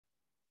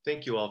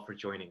Thank you all for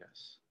joining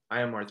us. I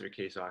am Arthur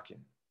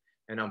Kayzakian,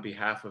 and on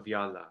behalf of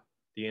YALA,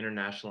 the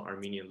International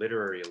Armenian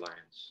Literary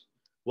Alliance,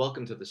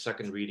 welcome to the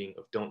second reading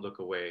of Don't Look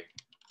Away,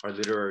 our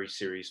literary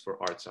series for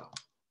Artskah.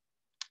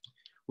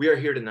 We are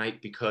here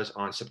tonight because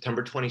on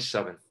September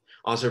 27th,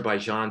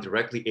 Azerbaijan,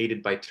 directly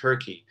aided by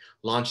Turkey,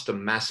 launched a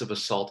massive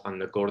assault on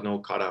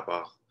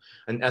Nagorno-Karabakh,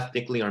 an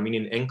ethnically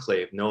Armenian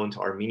enclave known to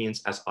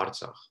Armenians as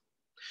Artsakh.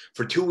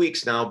 For 2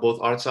 weeks now, both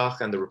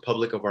Artsakh and the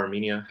Republic of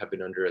Armenia have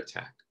been under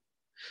attack.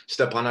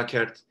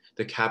 Stepanakert,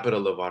 the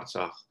capital of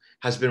Artsakh,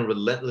 has been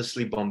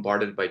relentlessly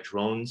bombarded by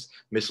drones,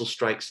 missile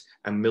strikes,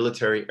 and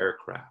military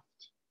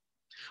aircraft.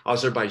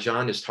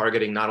 Azerbaijan is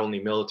targeting not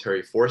only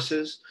military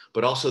forces,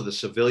 but also the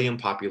civilian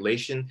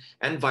population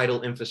and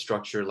vital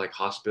infrastructure like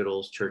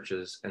hospitals,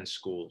 churches, and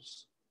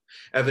schools.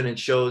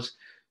 Evidence shows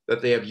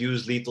that they have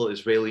used lethal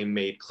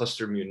Israeli-made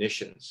cluster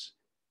munitions,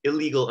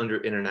 illegal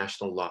under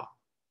international law.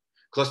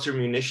 Cluster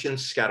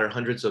munitions scatter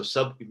hundreds of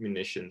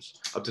sub-munitions,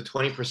 up to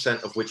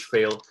 20% of which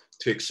fail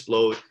to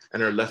explode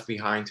and are left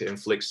behind to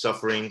inflict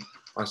suffering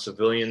on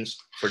civilians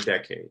for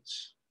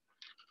decades.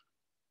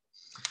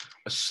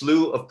 A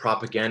slew of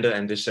propaganda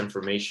and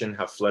disinformation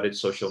have flooded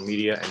social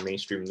media and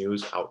mainstream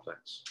news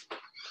outlets.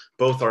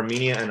 Both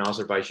Armenia and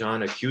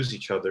Azerbaijan accuse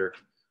each other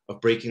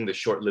of breaking the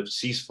short-lived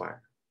ceasefire.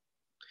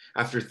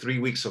 After 3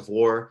 weeks of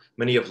war,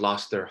 many have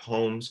lost their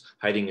homes,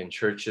 hiding in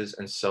churches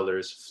and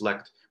cellars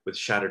flecked with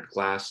shattered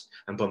glass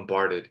and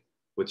bombarded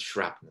with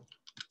shrapnel.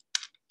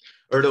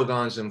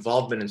 Erdogan's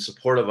involvement in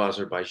support of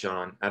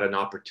Azerbaijan at an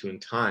opportune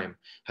time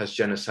has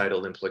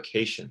genocidal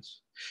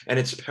implications, and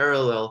its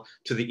parallel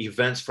to the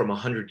events from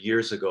 100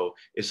 years ago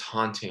is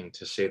haunting,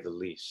 to say the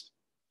least.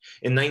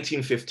 In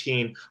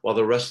 1915, while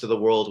the rest of the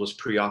world was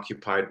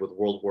preoccupied with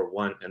World War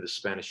I and the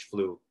Spanish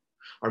flu,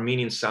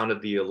 Armenians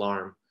sounded the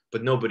alarm,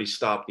 but nobody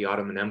stopped the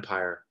Ottoman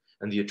Empire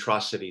and the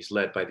atrocities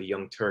led by the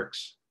Young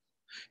Turks.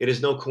 It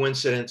is no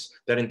coincidence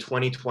that in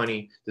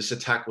 2020, this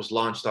attack was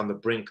launched on the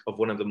brink of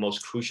one of the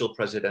most crucial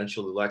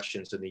presidential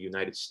elections in the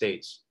United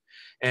States,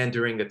 and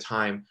during a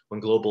time when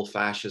global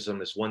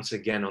fascism is once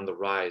again on the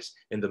rise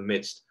in the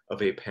midst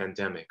of a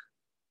pandemic.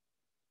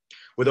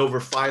 With over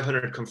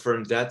 500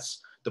 confirmed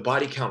deaths, the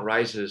body count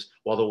rises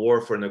while the war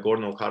for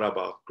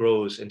Nagorno-Karabakh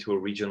grows into a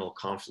regional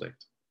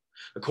conflict.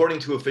 According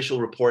to official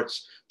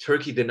reports,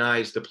 Turkey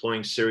denies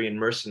deploying Syrian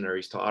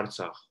mercenaries to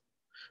Artsakh.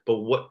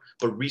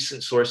 But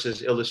recent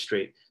sources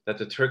illustrate that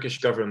the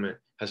Turkish government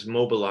has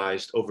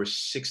mobilized over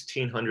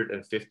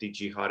 1,650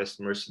 jihadist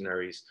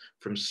mercenaries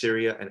from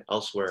Syria and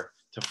elsewhere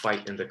to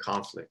fight in the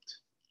conflict.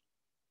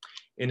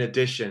 In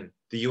addition,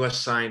 the US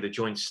signed a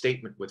joint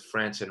statement with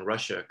France and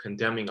Russia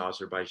condemning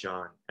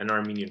Azerbaijan and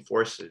Armenian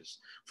forces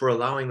for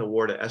allowing the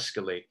war to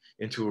escalate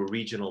into a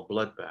regional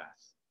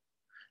bloodbath.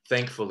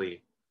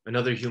 Thankfully,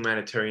 another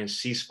humanitarian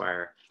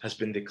ceasefire has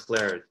been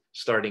declared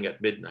starting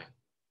at midnight.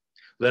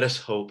 Let us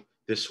hope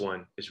this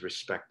one is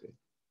respected.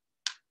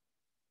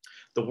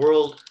 The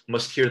world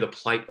must hear the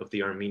plight of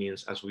the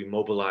Armenians as we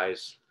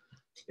mobilize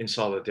in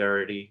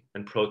solidarity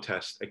and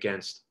protest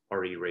against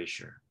our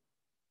erasure.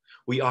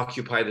 We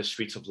occupy the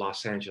streets of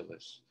Los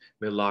Angeles,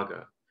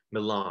 Malaga,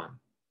 Milan,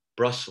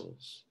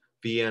 Brussels,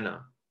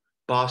 Vienna,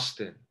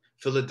 Boston,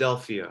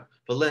 Philadelphia,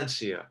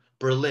 Valencia,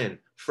 Berlin,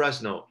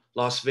 Fresno,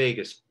 Las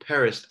Vegas,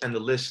 Paris, and the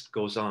list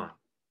goes on.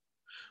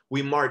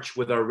 We march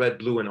with our red,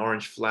 blue, and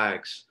orange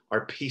flags,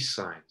 our peace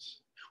signs.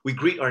 We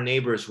greet our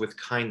neighbors with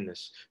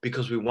kindness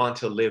because we want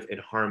to live in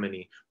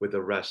harmony with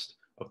the rest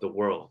of the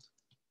world.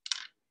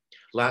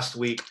 Last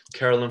week,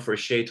 Carolyn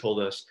Forchet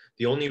told us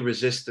the only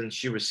resistance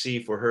she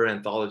received for her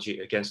anthology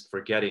Against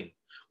Forgetting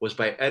was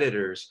by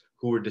editors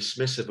who were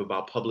dismissive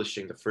about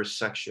publishing the first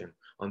section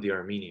on the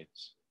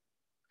Armenians.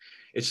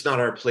 It's not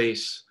our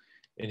place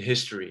in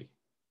history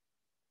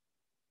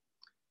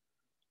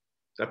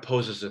that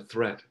poses a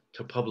threat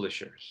to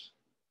publishers.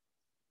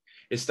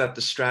 It's that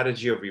the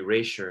strategy of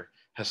erasure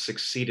has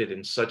succeeded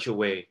in such a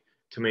way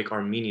to make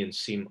Armenians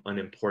seem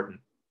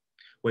unimportant,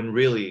 when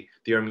really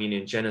the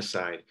Armenian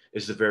genocide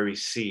is the very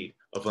seed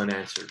of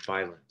unanswered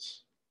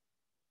violence.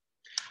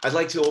 I'd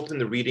like to open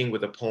the reading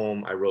with a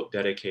poem I wrote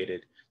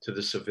dedicated to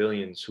the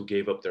civilians who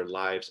gave up their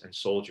lives and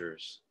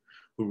soldiers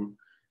who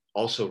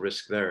also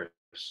risked theirs,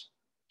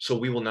 so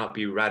we will not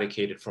be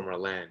eradicated from our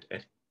land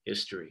and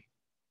history.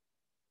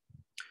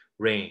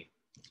 Rain.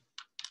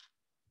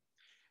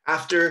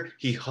 After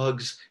he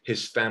hugs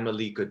his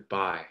family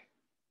goodbye,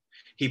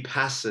 he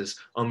passes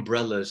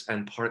umbrellas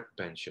and park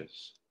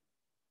benches,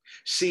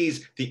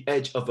 sees the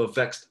edge of a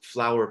vexed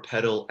flower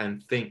petal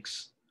and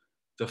thinks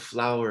the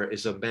flower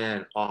is a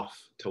man off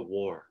to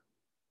war.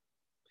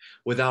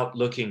 Without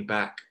looking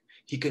back,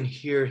 he can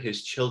hear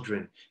his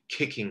children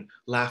kicking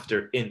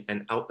laughter in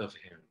and out of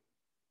him.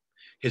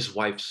 His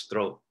wife's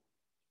throat,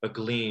 a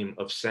gleam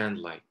of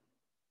sandlight.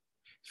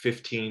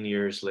 15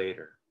 years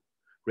later,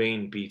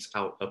 rain beats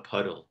out a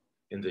puddle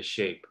in the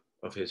shape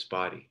of his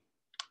body.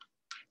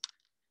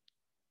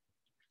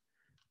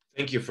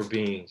 Thank you for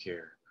being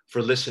here,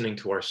 for listening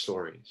to our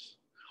stories,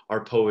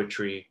 our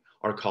poetry,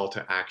 our call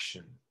to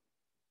action.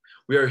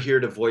 We are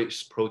here to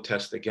voice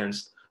protest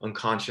against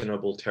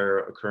unconscionable terror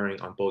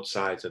occurring on both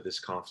sides of this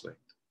conflict.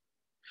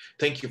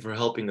 Thank you for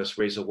helping us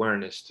raise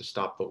awareness to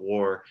stop the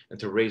war and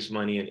to raise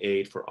money and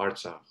aid for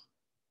Artskah.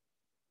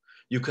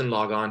 You can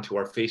log on to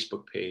our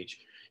Facebook page,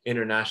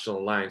 International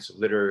Alliance of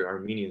Literary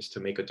Armenians, to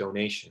make a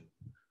donation.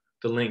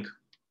 The link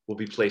will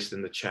be placed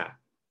in the chat.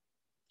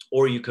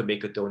 Or you can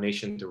make a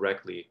donation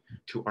directly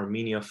to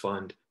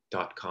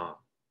armeniafund.com.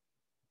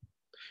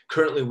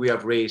 Currently, we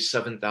have raised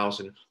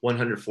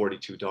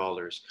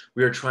 $7,142.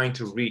 We are trying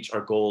to reach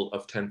our goal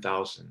of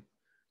 10,000.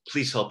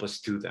 Please help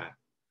us do that.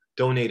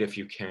 Donate if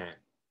you can,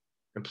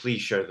 and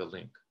please share the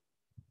link.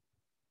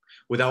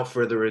 Without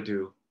further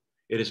ado,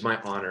 it is my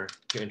honor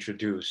to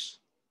introduce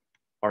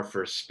our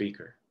first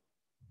speaker.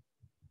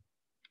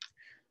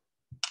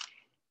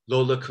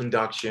 Lola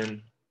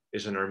Koundakjian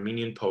is an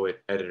Armenian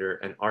poet, editor,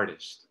 and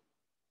artist.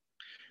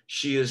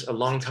 She is a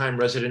longtime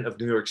resident of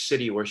New York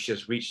City, where she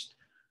has reached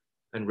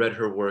and read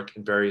her work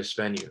in various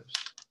venues.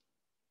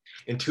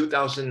 In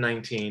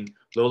 2019,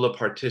 Lola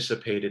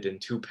participated in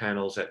 2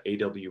 panels at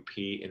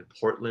AWP in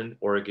Portland,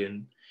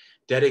 Oregon,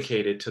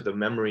 dedicated to the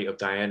memory of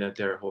Diana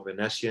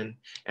Hovhanessian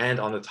and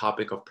on the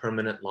topic of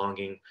permanent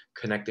longing,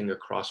 connecting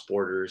across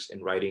borders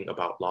and writing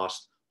about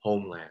lost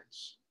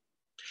homelands.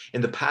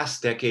 In the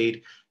past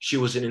decade, she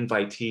was an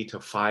invitee to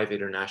 5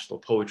 international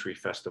poetry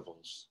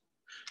festivals,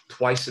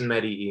 twice in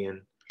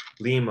Medellin,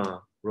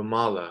 Lima,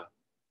 Ramallah,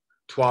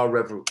 Trois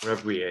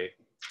Rêveries,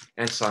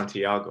 and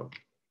Santiago.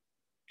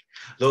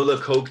 Lola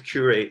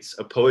co-curates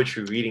a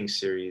poetry reading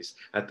series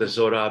at the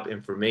Zorab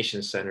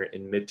Information Center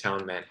in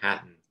Midtown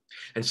Manhattan,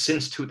 and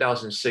since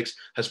 2006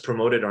 has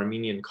promoted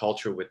Armenian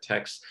culture with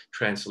text,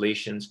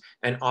 translations,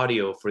 and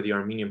audio for the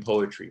Armenian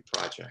Poetry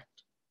Project.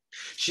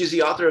 She is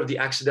the author of The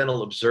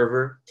Accidental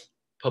Observer,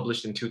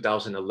 published in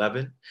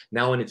 2011,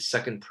 now in its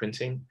 2nd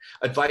printing,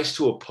 Advice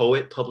to a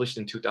Poet, published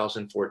in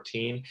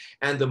 2014,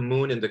 and The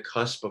Moon in the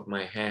Cusp of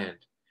My Hand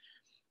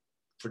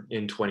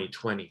in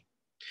 2020.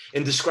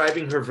 In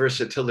describing her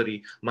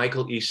versatility,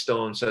 Michael E.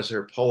 Stone says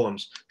her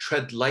poems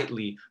tread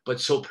lightly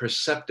but so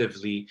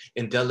perceptively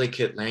in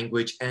delicate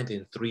language and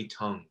in 3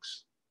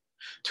 tongues.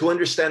 To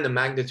understand the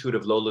magnitude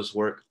of Lola's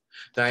work,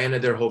 Diana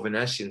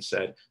Hovhanessian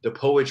said, the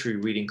poetry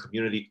reading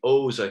community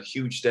owes a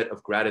huge debt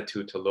of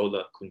gratitude to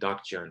Lola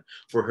Koundakjian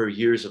for her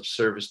years of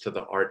service to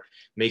the art,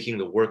 making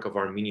the work of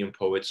Armenian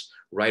poets,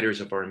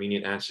 writers of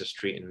Armenian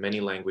ancestry in many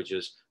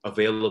languages,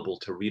 available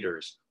to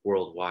readers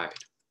worldwide.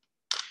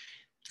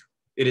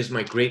 It is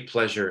my great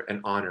pleasure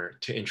and honor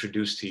to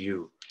introduce to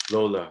you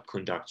Lola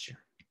Koundakjian.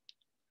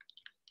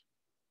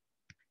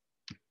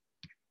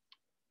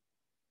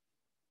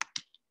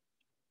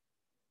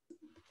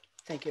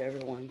 Thank you,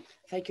 everyone.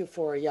 Thank you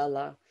for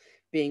Yalla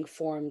being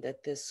formed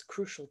at this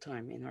crucial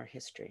time in our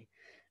history.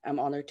 I'm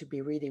honored to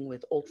be reading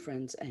with old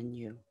friends and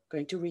new. I'm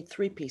going to read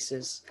 3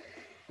 pieces.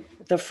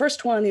 The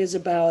first one is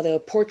about a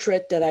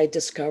portrait that I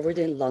discovered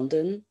in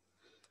London.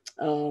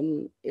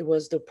 It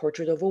was the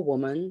portrait of a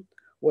woman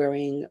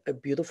wearing a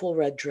beautiful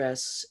red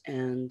dress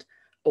and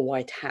a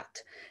white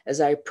hat.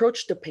 As I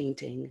approached the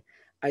painting,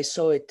 I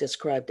saw it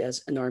described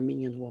as an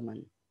Armenian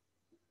woman.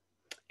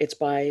 It's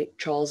by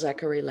Charles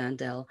Zachary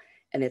Landell,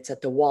 and it's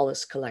at the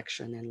Wallace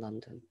Collection in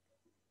London.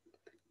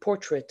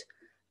 Portrait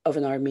of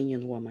an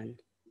Armenian woman.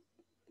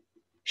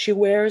 She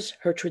wears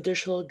her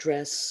traditional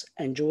dress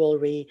and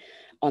jewelry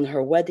on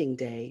her wedding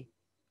day,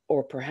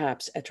 or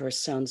perhaps at her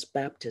son's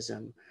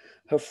baptism,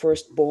 her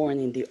firstborn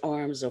in the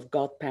arms of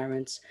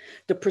godparents,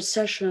 the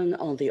procession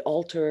on the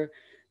altar,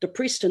 the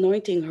priest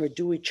anointing her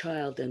dewy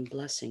child and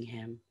blessing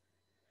him.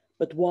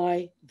 But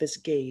why this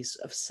gaze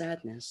of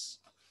sadness?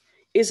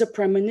 Is a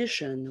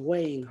premonition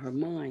weighing her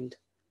mind?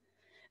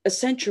 A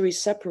century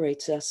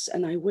separates us,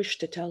 and I wish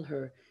to tell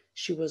her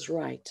she was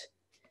right.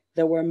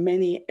 There were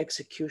many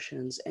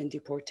executions and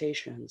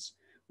deportations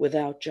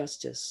without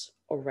justice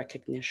or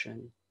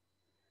recognition.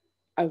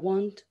 I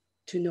want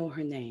to know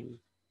her name.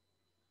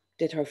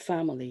 Did her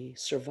family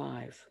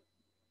survive?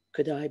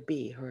 Could I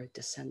be her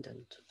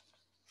descendant?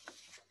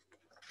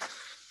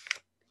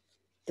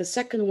 The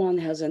second one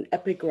has an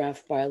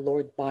epigraph by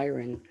Lord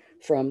Byron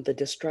from The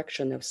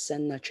Destruction of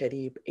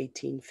Sennacherib,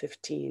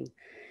 1815,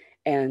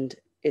 and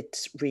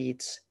it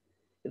reads,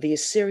 the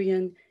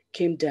Assyrian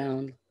came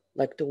down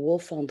like the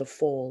wolf on the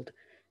fold,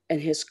 and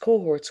his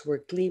cohorts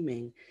were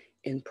gleaming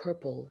in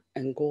purple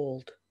and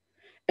gold.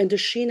 And the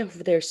sheen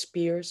of their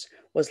spears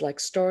was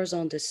like stars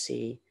on the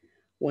sea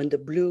when the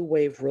blue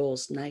wave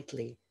rolls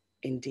nightly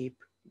in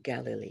deep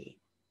Galilee.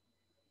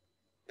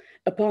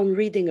 Upon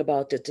reading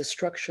about the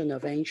destruction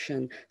of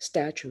ancient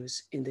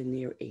statues in the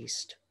Near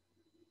East,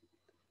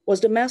 was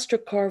the master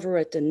carver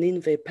at the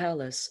Nineveh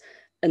Palace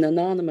an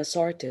anonymous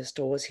artist,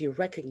 or was he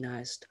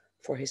recognized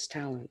for his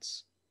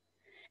talents?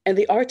 And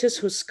the artist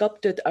who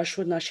sculpted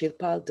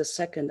Ashurnashirpal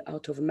II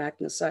out of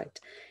magnesite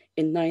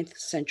in 9th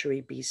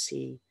century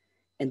BC,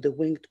 and the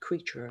winged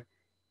creature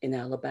in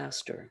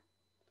alabaster.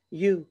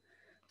 You,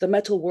 the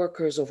metal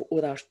workers of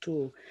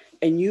Urartu,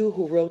 and you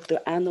who wrote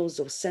the annals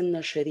of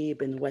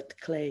Sennacherib in wet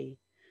clay,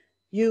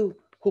 you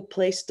who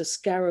placed the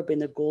scarab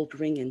in a gold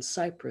ring in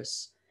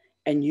Cyprus,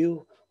 and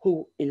you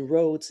who in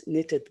roads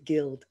knitted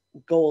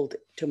gold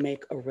to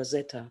make a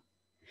rosetta,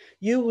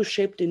 you who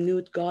shaped the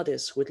nude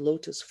goddess with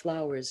lotus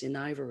flowers in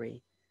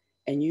ivory,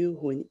 and you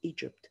who in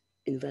Egypt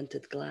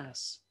invented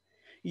glass,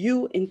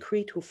 you in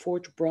Crete who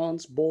forged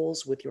bronze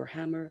bowls with your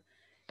hammer,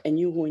 and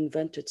you who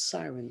invented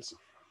sirens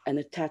and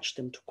attached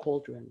them to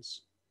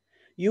cauldrons,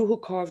 you who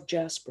carved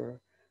jasper,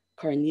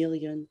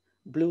 carnelian,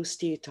 blue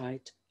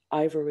steatite,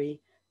 ivory,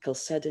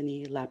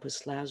 chalcedony,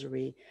 lapis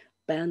lazuli,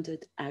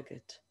 banded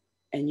agate,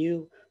 and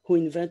you who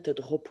invented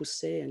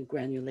repoussé and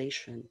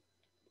granulation,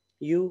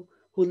 you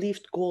who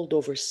leafed gold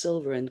over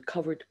silver and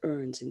covered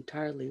urns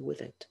entirely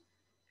with it,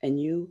 and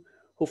you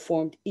who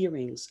formed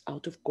earrings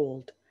out of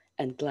gold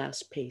and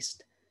glass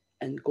paste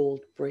and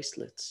gold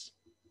bracelets.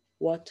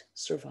 What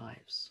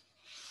survives?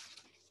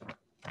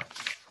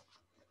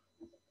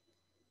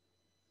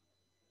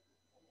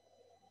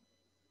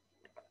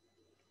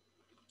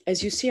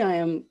 As you see, I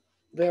am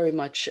very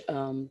much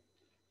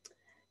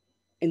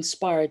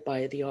inspired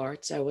by the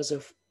arts. I was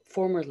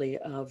formerly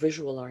a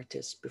visual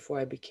artist before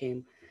I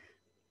became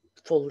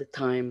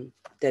full-time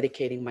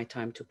dedicating my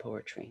time to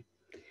poetry.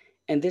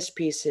 And this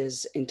piece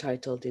is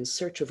entitled In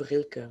Search of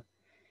Rilke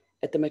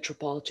at the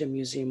Metropolitan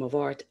Museum of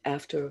Art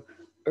after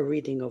a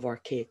reading of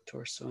Archaic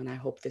Torso. And I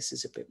hope this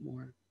is a bit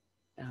more,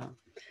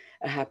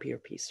 a happier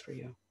piece for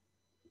you.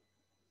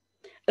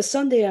 A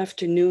Sunday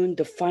afternoon,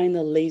 the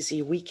final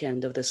lazy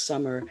weekend of the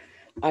summer,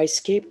 I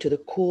escaped to the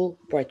cool,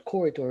 bright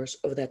corridors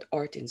of that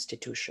art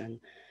institution.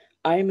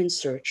 I am in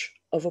search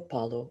of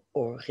Apollo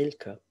or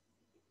Rilke.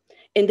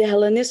 In the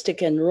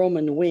Hellenistic and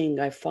Roman wing,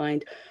 I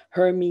find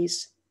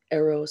Hermes,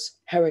 Eros,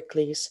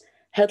 Heracles,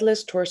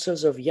 headless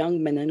torsos of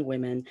young men and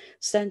women,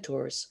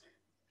 centaurs,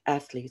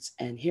 athletes,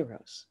 and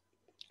heroes.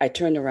 I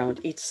turn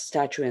around each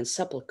statue and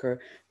sepulcher,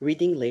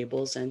 reading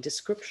labels and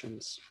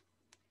descriptions.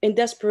 In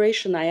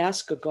desperation, I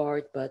ask a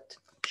guard, but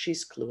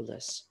she's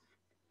clueless.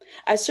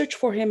 I search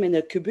for him in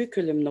a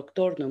cubiculum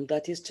nocturnum,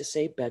 that is to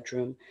say,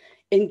 bedroom,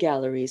 in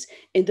galleries,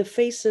 in the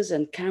faces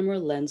and camera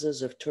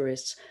lenses of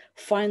tourists,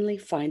 finally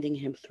finding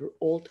him through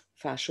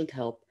old-fashioned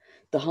help,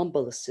 the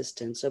humble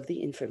assistance of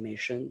the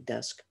information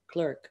desk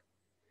clerk.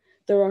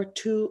 There are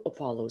two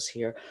Apollos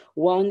here,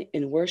 one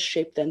in worse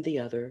shape than the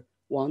other,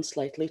 one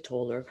slightly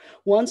taller,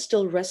 one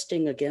still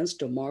resting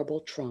against a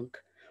marble trunk,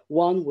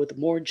 one with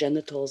more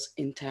genitals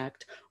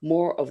intact,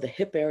 more of the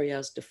hip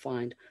areas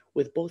defined,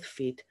 with both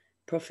feet,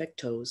 perfect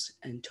toes,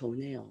 and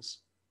toenails.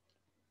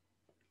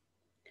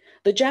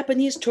 The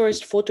Japanese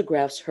tourist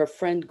photographs her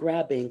friend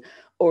grabbing,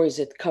 or is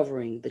it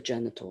covering the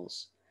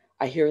genitals?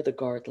 I hear the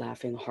guard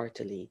laughing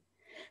heartily.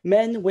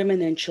 Men,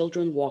 women, and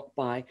children walk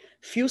by.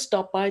 Few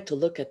stop by to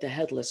look at the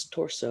headless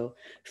torso.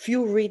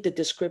 Few read the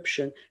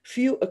description.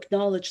 Few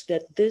acknowledge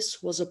that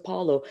this was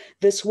Apollo.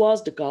 This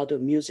was the god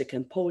of music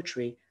and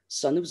poetry,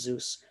 son of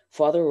Zeus,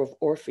 father of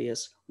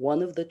Orpheus,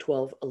 one of the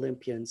 12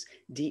 Olympians,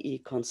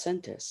 dei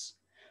Consentis.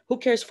 Who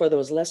cares for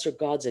those lesser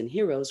gods and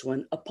heroes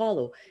when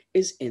Apollo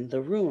is in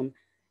the room?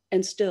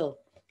 And still,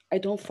 I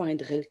don't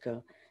find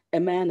Rilke, a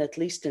man at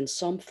least in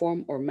some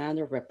form or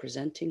manner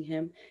representing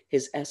him,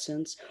 his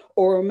essence,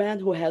 or a man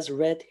who has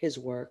read his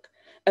work,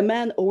 a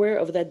man aware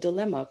of that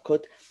dilemma,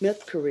 could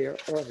mid-career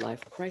or a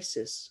life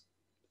crisis.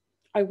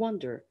 I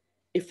wonder,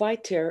 if I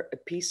tear a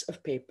piece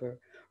of paper,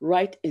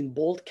 write in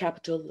bold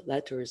capital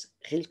letters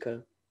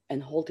Rilke,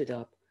 and hold it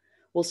up,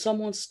 will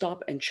someone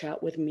stop and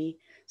chat with me,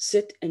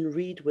 sit and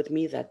read with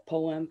me that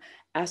poem,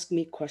 ask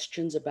me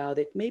questions about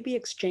it, maybe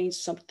exchange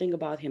something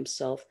about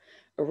himself,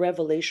 a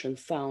revelation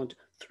found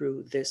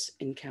through this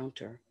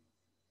encounter?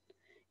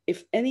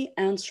 If any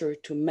answer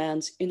to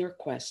man's inner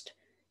quest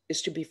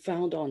is to be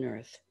found on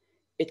earth,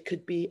 it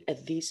could be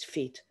at these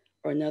feet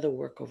or another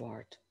work of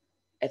art,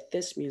 at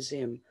this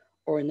museum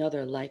or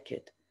another like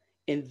it,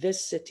 in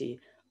this city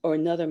or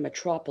another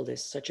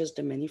metropolis such as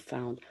the many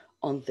found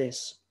on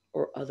this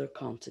or other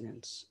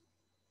continents.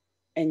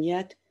 And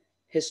yet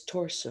his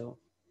torso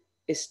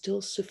is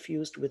still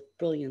suffused with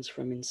brilliance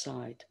from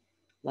inside,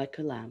 like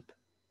a lamp,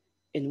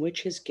 in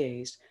which his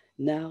gaze,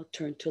 now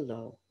turned to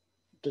low,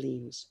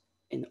 gleams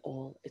in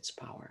all its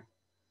power.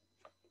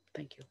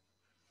 Thank you.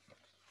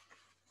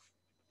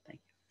 Thank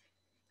you.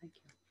 Thank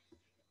you.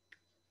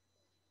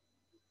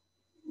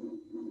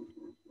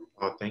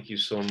 Oh, thank you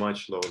so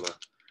much, Lola.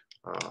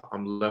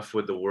 I'm left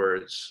with the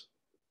words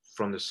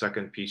from the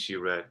second piece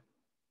you read,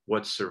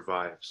 what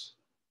survives?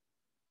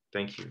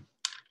 Thank you.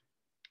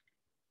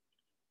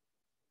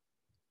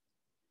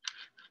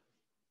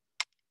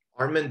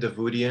 Armen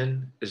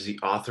Davoudian is the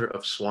author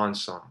of Swan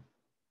Song,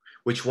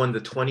 which won the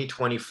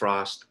 2020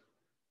 Frost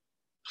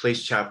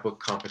Place Chapbook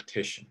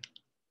competition.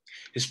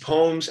 His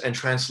poems and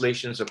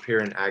translations appear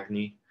in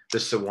Agni, the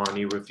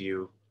Sewanee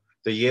Review,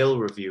 the Yale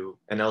Review,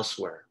 and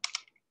elsewhere.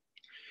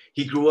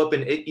 He grew up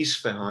in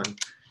Isfahan,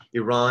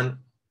 Iran,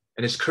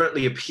 and is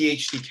currently a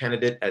PhD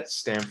candidate at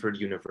Stanford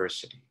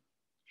University.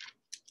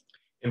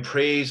 In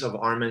praise of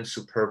Armen's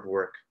superb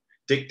work,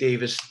 Dick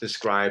Davis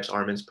describes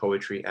Armen's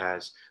poetry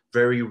as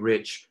very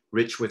rich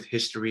with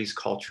histories,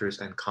 cultures,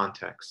 and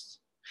contexts.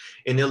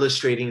 In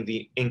illustrating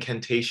the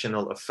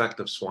incantational effect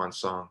of Swan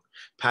Song,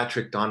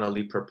 Patrick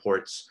Donnelly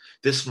purports,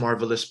 this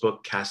marvelous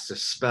book casts a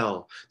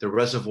spell, the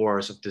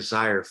reservoirs of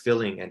desire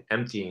filling and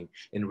emptying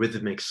in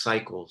rhythmic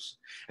cycles,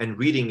 and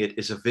reading it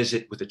is a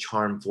visit with a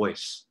charmed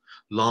voice.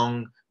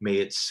 Long may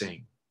it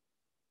sing.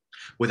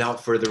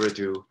 Without further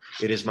ado,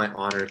 it is my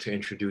honor to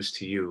introduce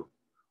to you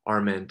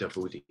Armen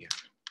Davoudian.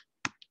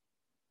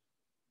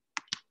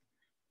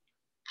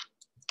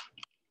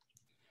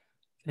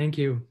 Thank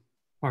you,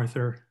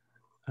 Arthur.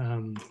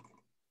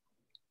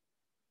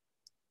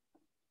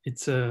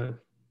 It's a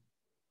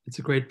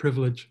great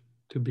privilege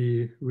to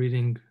be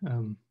reading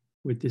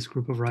with this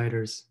group of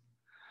writers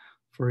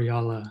for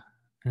Yala,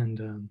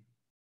 and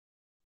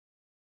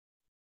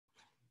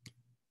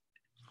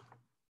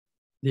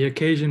the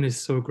occasion is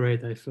so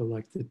great. I feel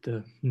like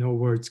that no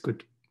words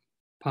could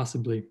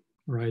possibly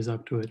rise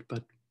up to it,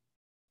 but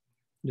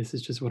this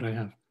is just what I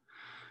have.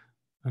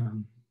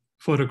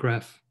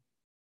 Photograph.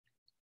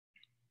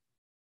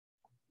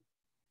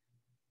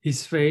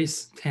 His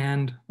face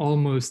tanned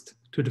almost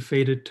to the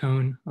faded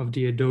tone of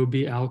the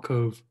adobe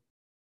alcove.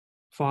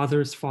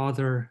 Father's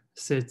father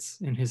sits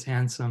in his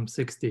handsome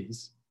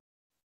 60s,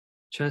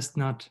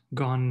 chestnut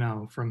gone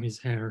now from his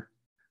hair,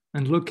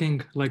 and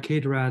looking like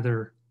he'd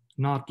rather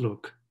not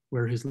look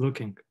where he's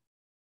looking.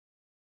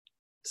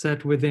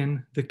 Set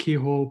within the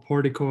keyhole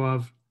portico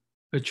of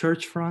a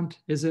church front,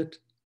 is it?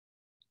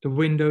 The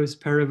window's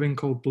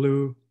periwinkle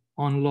blue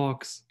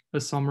unlocks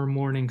a summer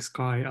morning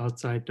sky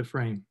outside the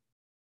frame.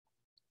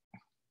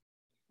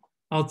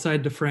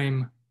 Outside the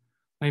frame,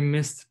 I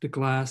missed the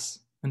glass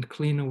and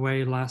clean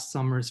away last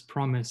summer's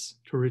promise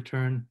to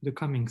return the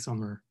coming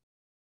summer.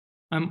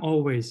 I'm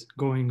always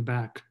going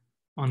back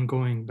on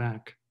going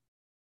back.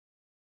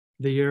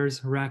 The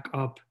years rack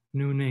up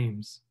new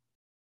names,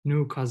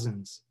 new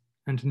cousins,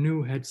 and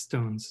new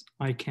headstones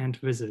I can't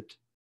visit,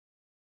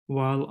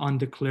 while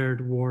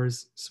undeclared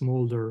wars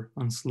smolder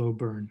on slow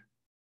burn.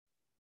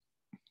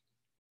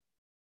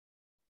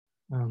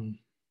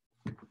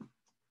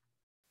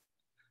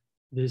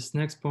 This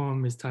next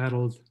poem is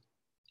titled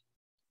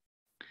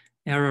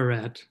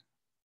Ararat,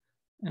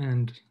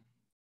 and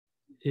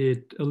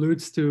it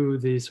alludes to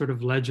the sort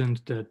of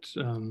legend that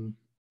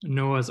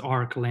Noah's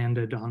Ark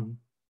landed on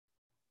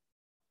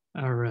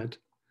Ararat.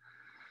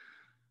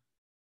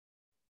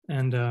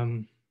 And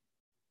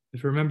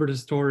if you remember the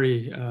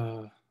story,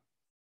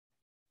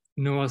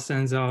 Noah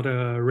sends out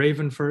a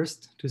raven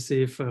first to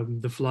see if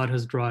the flood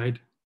has dried.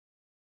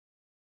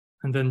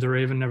 And then the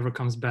raven never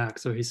comes back,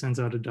 so he sends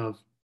out a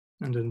dove.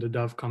 And then the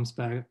dove comes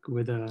back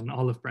with an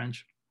olive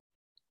branch.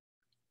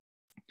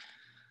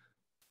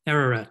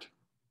 Ararat.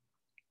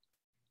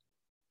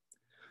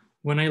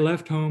 When I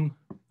left home,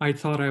 I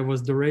thought I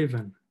was the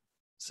raven,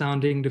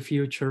 sounding the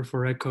future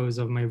for echoes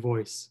of my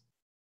voice.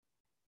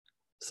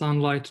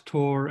 Sunlight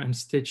tore and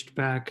stitched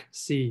back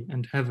sea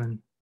and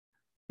heaven,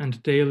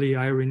 and daily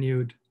I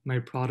renewed my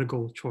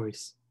prodigal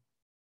choice.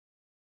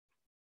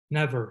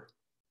 Never,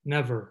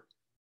 never.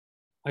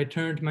 I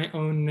turned my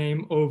own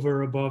name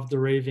over above the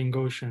raving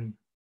ocean,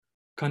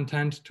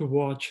 content to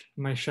watch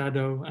my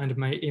shadow and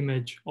my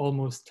image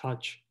almost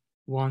touch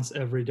once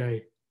every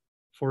day,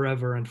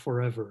 forever and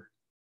forever.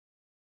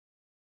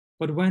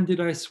 But when did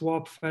I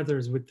swap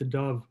feathers with the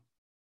dove,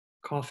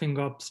 coughing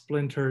up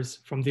splinters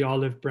from the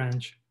olive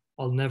branch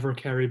I'll never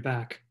carry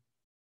back?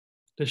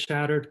 The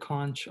shattered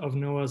conch of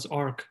Noah's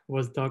Ark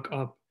was dug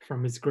up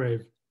from his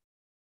grave.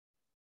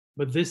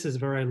 But this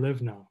is where I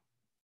live now.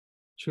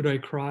 Should I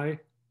cry?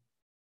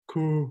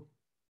 Coo,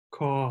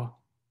 caw,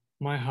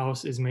 my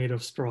house is made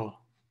of straw.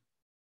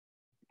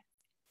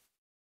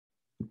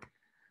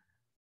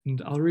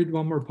 And I'll read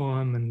one more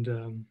poem,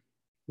 and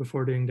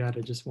before doing that,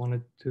 I just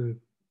wanted to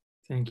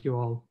thank you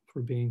all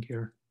for being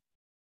here.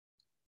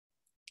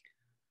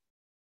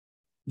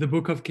 The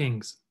Book of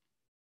Kings.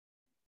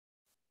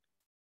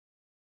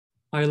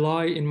 I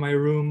lie in my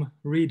room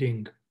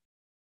reading,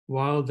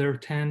 while their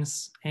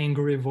tense,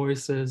 angry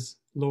voices,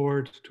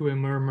 lowered to a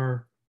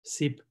murmur,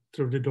 seep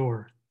through the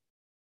door.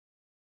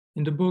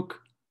 In the book,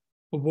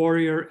 a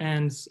warrior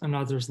ends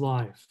another's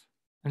life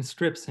and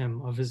strips him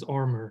of his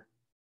armor,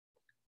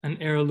 an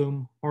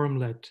heirloom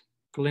armlet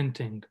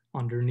glinting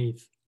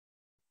underneath.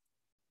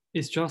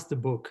 It's just a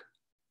book,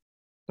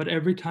 but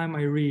every time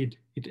I read,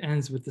 it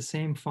ends with the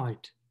same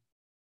fight.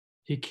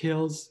 He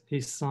kills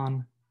his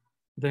son,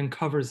 then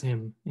covers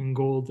him in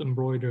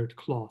gold-embroidered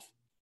cloth.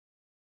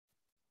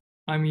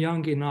 I'm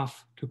young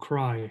enough to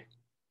cry,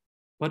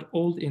 but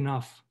old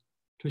enough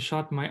to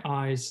shut my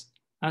eyes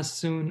as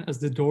soon as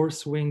the door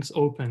swings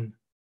open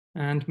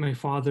and my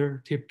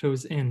father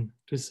tiptoes in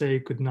to say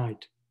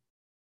goodnight.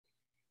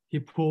 He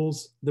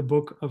pulls the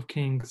Book of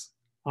Kings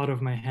out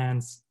of my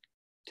hands,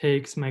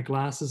 takes my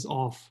glasses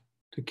off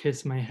to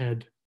kiss my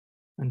head,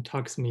 and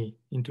tucks me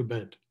into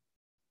bed.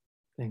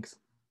 Thanks.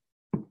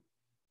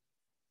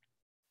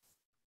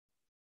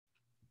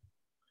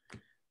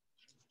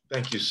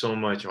 Thank you so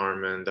much,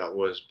 Armen. That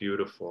was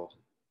beautiful.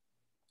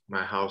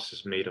 My house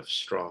is made of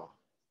straw.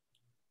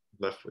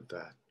 Left with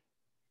that.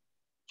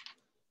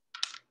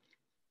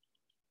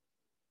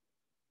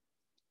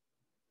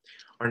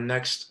 Our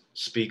next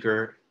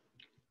speaker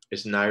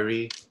is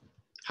Nairi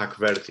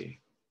Hakhverdi.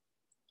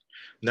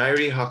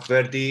 Nairi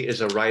Hakhverdi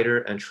is a writer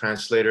and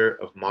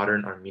translator of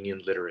modern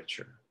Armenian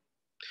literature.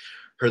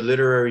 Her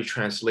literary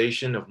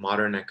translation of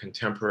modern and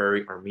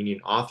contemporary Armenian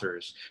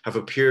authors have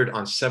appeared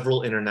on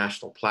several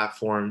international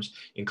platforms,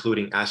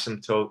 including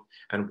Asymptote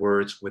and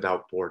Words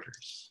Without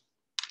Borders.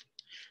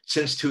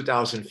 Since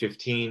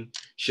 2015,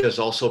 she has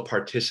also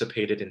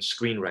participated in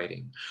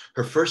screenwriting.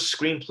 Her first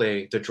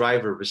screenplay, The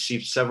Driver,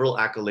 received several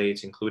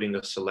accolades, including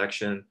a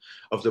selection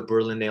of the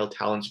Berlinale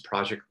Talents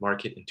Project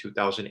Market in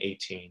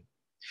 2018.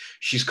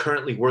 She's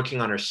currently working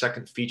on her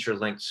second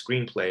feature-length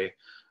screenplay,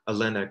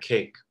 Alene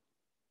Cake.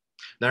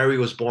 Nairi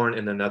was born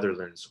in the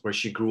Netherlands, where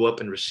she grew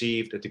up and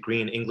received a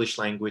degree in English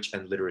language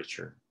and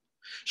literature.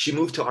 She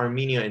moved to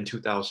Armenia in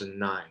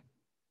 2009.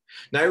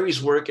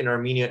 Nairi's work in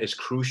Armenia is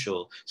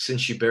crucial since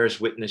she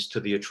bears witness to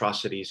the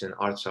atrocities in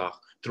Artskah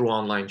through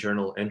online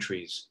journal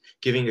entries,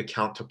 giving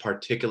account to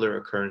particular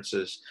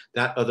occurrences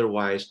that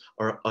otherwise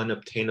are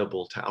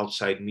unobtainable to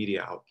outside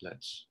media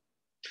outlets.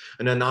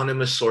 An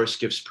anonymous source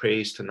gives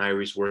praise to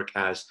Nairi's work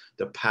as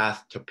the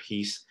path to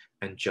peace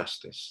and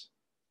justice.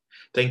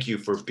 Thank you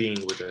for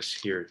being with us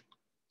here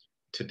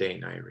today,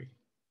 Nairi.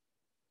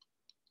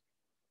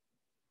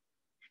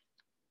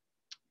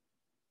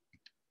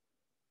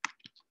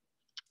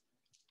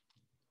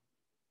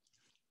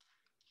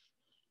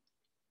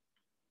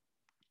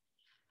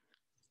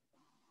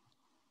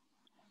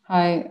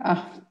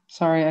 Hi,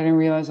 sorry, I didn't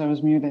realize I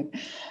was muted.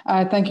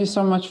 Thank you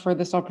so much for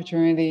this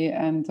opportunity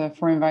and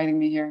for inviting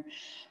me here.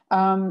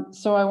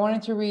 So I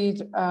wanted to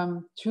read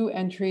 2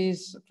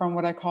 entries from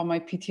what I call my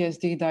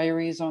PTSD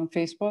diaries on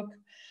Facebook.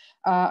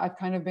 I've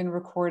kind of been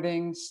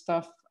recording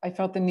stuff. I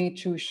felt the need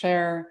to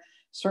share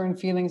certain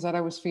feelings that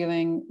I was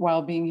feeling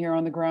while being here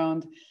on the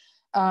ground.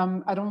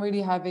 I don't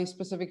really have a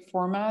specific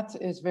format.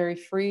 It's very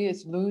free,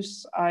 it's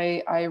loose.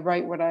 I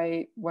write what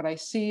I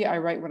see, I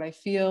write what I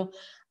feel,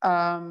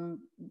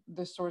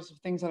 the sorts of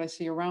things that I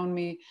see around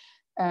me.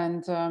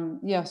 And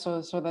yeah,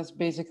 so that's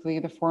basically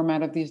the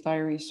format of these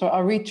diaries. So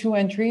I'll read 2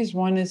 entries.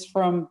 One is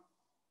from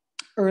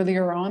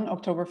earlier on,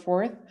 October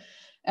 4th,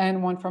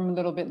 and one from a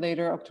little bit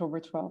later, October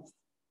 12th.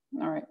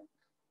 All right.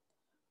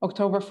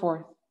 October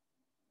 4th.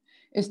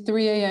 It's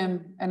 3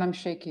 a.m. and I'm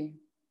shaky.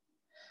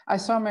 I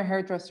saw my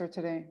hairdresser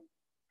today.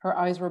 Her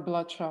eyes were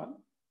bloodshot.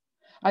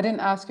 I didn't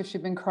ask if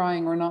she'd been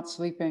crying or not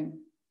sleeping.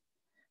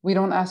 We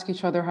don't ask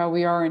each other how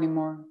we are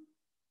anymore.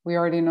 We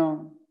already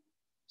know.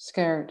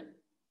 Scared,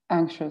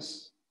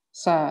 anxious,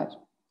 sad,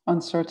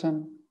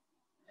 uncertain.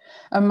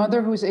 A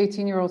mother whose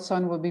 18-year-old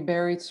son will be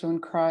buried soon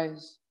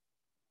cries.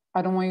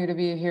 I don't want you to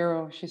be a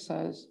hero, she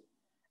says.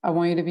 I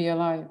want you to be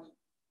alive.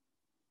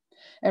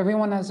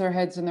 Everyone has their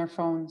heads in their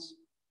phones.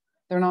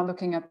 They're not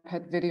looking at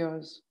pet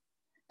videos.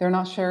 They're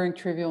not sharing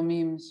trivial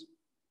memes.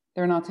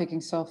 They're not taking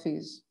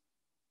selfies.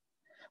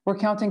 We're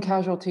counting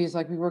casualties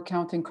like we were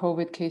counting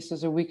COVID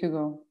cases a week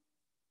ago.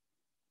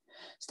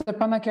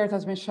 Stepanakert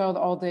has been shelled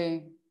all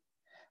day.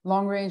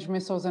 Long-range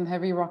missiles and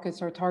heavy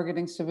rockets are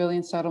targeting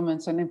civilian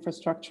settlements and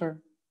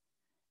infrastructure.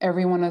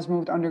 Everyone has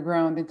moved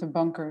underground into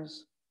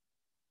bunkers.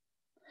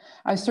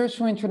 I search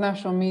through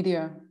international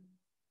media.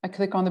 I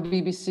click on the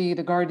BBC,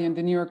 The Guardian,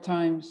 The New York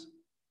Times.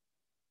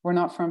 We're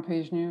not front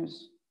page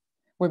news.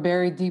 We're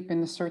buried deep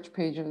in the search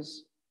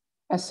pages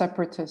as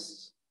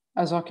separatists,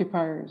 as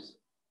occupiers,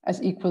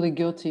 as equally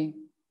guilty,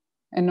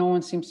 and no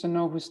one seems to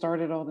know who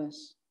started all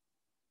this.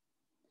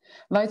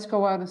 Lights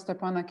go out in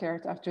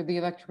Stepanakert after the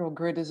electrical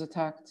grid is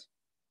attacked.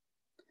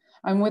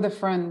 I'm with a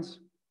friend.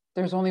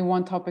 There's only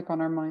one topic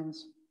on our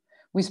minds.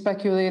 We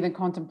speculate and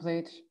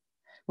contemplate.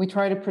 We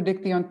try to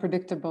predict the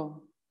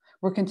unpredictable.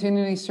 We're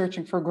continually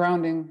searching for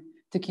grounding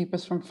to keep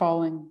us from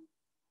falling.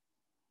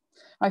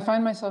 I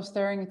find myself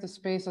staring into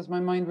space as my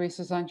mind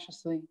races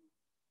anxiously.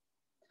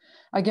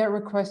 I get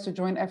requests to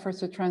join efforts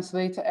to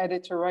translate, to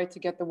edit, to write, to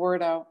get the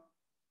word out.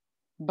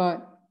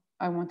 But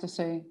I want to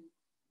say,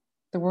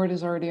 the word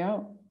is already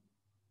out.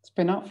 It's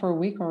been out for a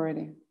week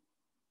already.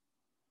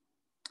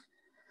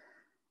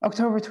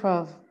 October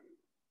 12th.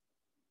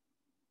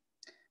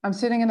 I'm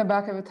sitting in the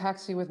back of a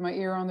taxi with my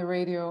ear on the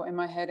radio and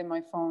my head in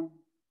my phone.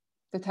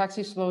 The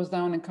taxi slows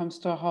down and comes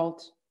to a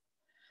halt.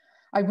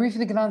 I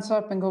briefly glance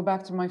up and go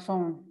back to my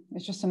phone.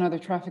 It's just another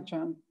traffic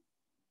jam.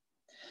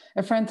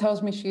 A friend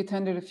tells me she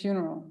attended a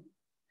funeral.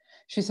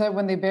 She said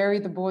when they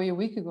buried the boy a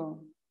week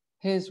ago,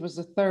 his was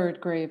the 3rd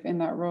grave in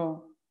that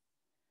row.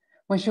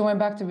 When she went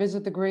back to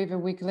visit the grave a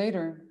week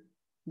later,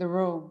 the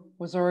row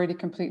was already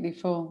completely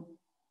full.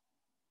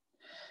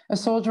 A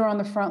soldier on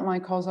the front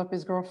line calls up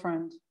his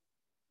girlfriend.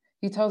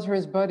 He tells her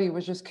his buddy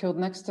was just killed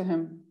next to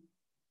him.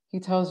 He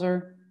tells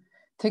her,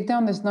 take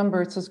down this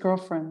number, it's his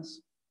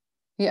girlfriend's.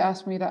 He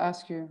asked me to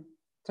ask you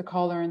to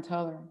call her and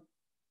tell her.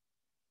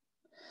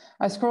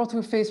 I scroll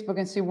through Facebook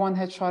and see one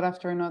headshot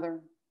after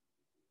another.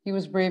 He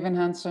was brave and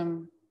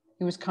handsome.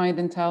 He was kind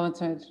and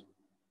talented.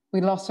 We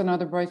lost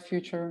another bright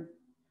future.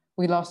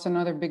 We lost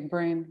another big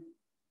brain.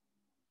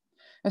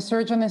 A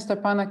surgeon in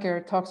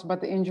Stepanakert talks about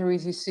the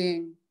injuries he's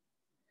seeing.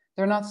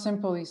 They're not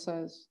simple, he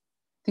says.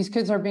 These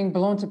kids are being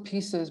blown to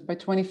pieces by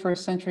 21st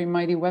century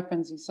mighty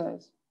weapons, he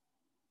says.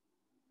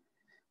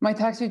 My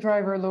taxi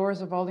driver lowers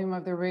the volume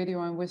of the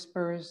radio and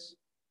whispers,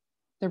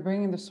 "They're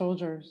bringing the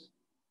soldiers."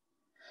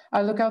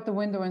 I look out the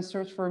window and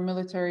search for a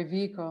military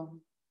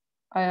vehicle.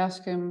 I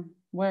ask him,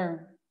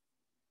 "Where?"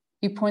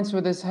 He points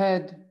with his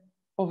head,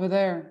 "Over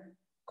there,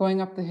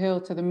 going up the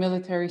hill to the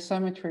military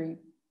cemetery."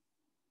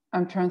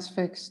 I'm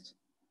transfixed.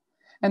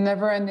 A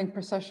never-ending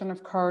procession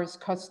of cars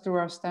cuts through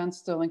our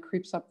standstill and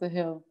creeps up the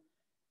hill,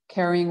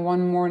 carrying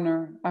one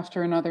mourner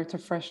after another to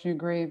fresh new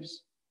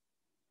graves.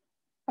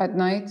 At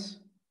night,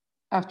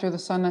 after the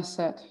sun has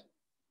set,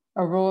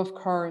 a row of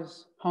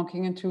cars,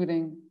 honking and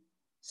tooting,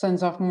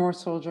 sends off more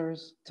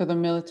soldiers to the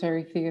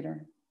military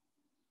theater.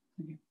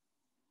 Thank you.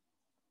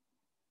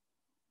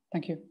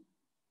 Thank you.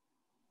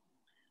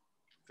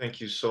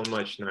 Thank you so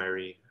much,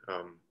 Nairi.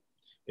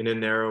 In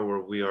an era where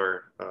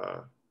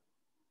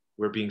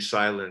we're being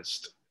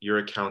silenced, your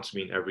accounts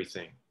mean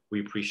everything.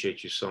 We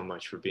appreciate you so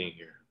much for being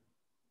here.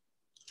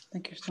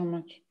 Thank you so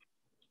much.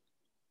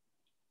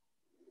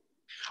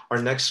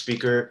 Our next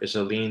speaker is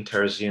Alene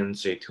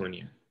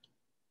Terzian-Zeitounian.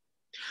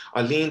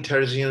 Alene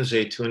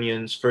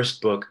Terzian-Zeitounian's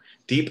first book,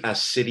 Deep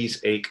as Cities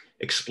Ache,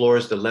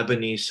 explores the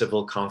Lebanese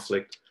civil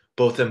conflict,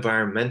 both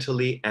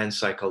environmentally and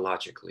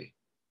psychologically.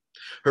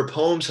 Her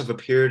poems have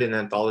appeared in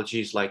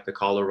anthologies like the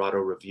Colorado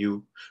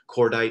Review,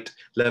 Cordite,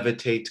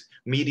 Levitate,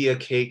 Media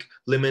Cake,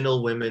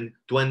 Liminal Women,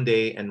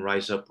 Duende, and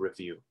Rise Up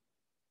Review.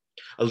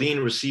 Alene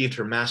received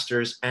her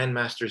master's and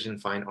master's in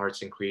fine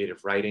arts and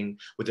creative writing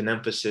with an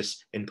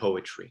emphasis in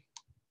poetry.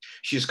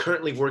 She is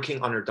currently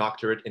working on her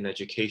doctorate in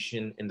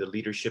education in the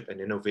Leadership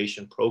and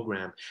Innovation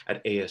program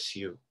at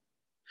ASU.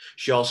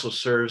 She also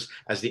serves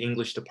as the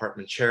English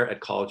department chair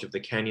at College of the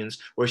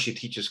Canyons, where she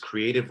teaches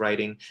creative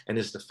writing and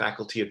is the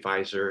faculty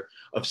advisor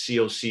of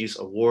COC's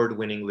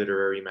award-winning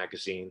literary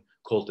magazine,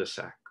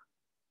 Cul-de-sac.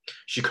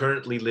 She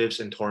currently lives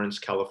in Torrance,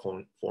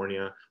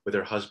 California, with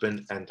her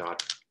husband and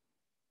daughter.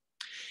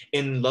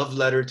 In Love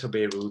Letter to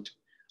Beirut,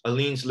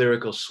 Alene's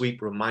lyrical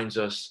sweep reminds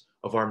us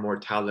of our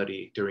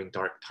mortality during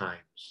dark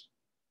times.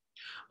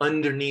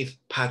 Underneath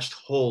patched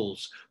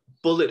holes,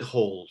 bullet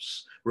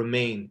holes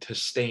remain to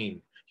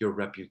stain your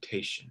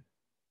reputation.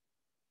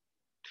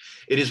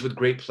 It is with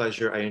great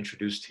pleasure I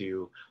introduce to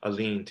you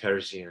Alene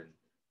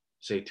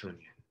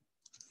Terzian-Zeitounian.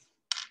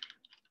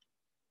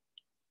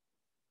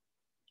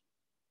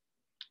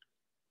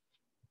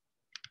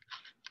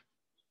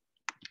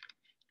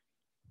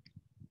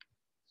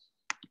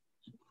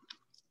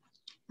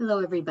 Hello,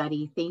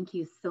 everybody. Thank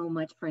you so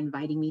much for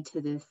inviting me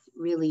to this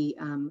really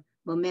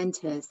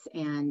momentous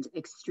and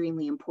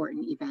extremely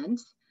important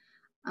event.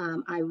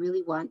 I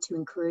really want to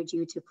encourage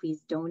you to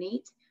please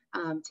donate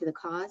to the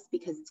cause,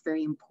 because it's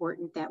very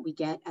important that we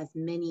get as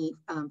many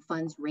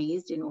funds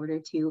raised in order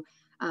to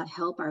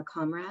help our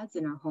comrades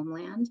in our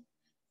homeland.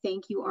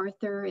 Thank you,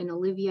 Arthur and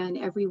Olivia and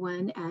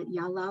everyone at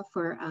Yalla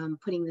for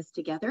putting this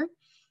together.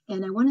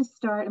 And I want to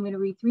start, I'm going to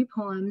read 3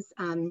 poems.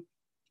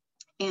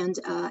 And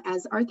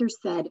as Arthur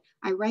said,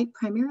 I write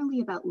primarily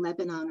about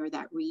Lebanon or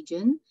that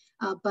region,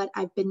 but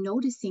I've been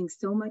noticing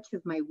so much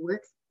of my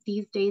work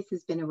these days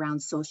has been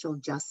around social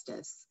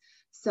justice.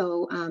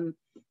 So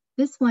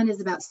this one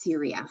is about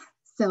Syria,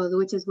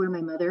 which is where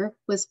my mother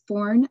was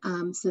born.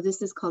 So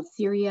this is called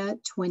Syria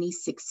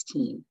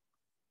 2016.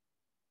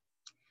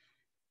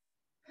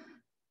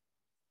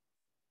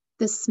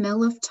 The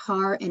smell of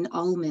tar and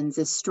almonds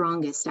is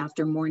strongest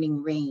after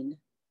morning rain.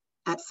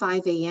 At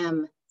 5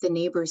 a.m., the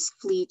neighbors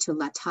flee to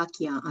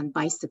Latakia on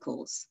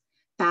bicycles,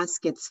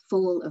 baskets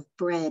full of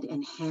bread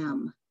and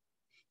ham.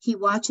 He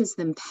watches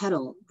them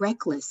pedal,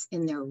 reckless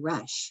in their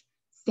rush,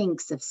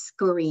 thinks of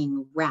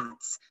scurrying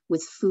rats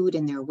with food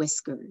in their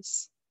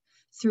whiskers.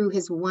 Through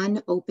his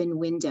one open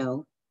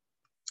window,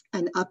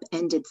 an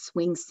upended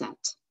swing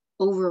set,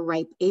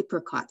 overripe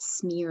apricots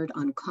smeared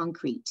on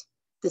concrete,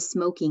 the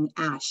smoking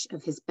ash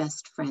of his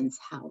best friend's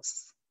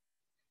house.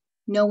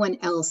 No one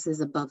else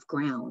is above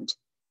ground.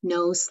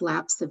 No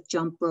slaps of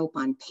jump rope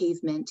on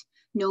pavement,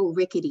 no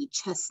rickety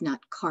chestnut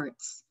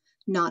carts,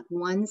 not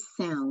one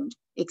sound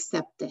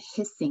except the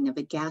hissing of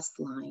a gas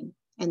line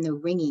and the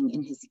ringing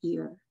in his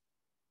ear.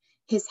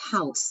 His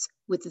house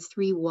with the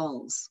 3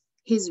 walls,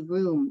 his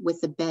room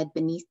with the bed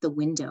beneath the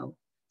window,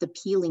 the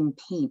peeling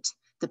paint,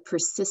 the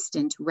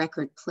persistent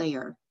record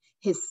player,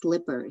 his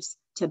slippers,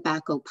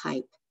 tobacco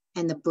pipe,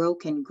 and the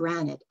broken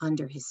granite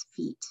under his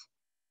feet.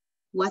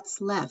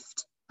 What's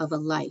left of a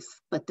life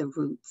but the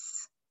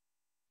roots?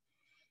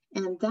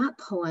 And that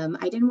poem,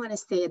 I didn't want to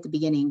say at the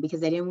beginning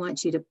because I didn't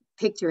want you to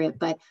picture it,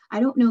 but I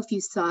don't know if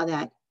you saw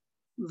that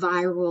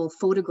viral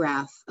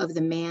photograph of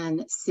the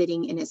man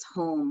sitting in his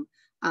home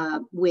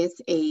with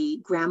a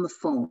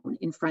gramophone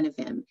in front of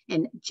him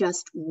and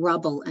just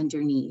rubble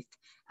underneath.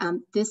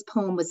 This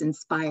poem was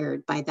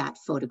inspired by that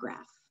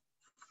photograph.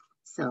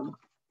 So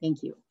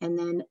thank you. And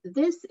then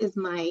this is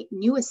my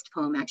newest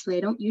poem. Actually,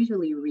 I don't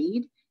usually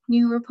read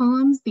newer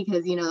poems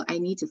because, you know, I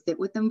need to sit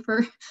with them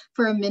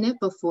for a minute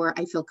before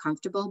I feel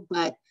comfortable,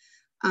 but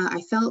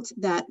I felt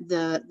that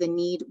the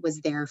need was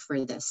there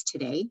for this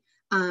today.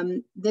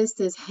 This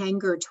is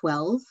Hangar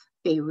 12,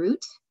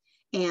 Beirut,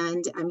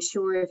 and I'm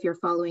sure if you're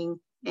following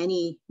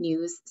any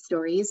news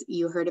stories,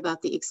 you heard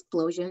about the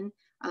explosion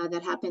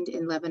that happened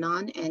in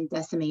Lebanon and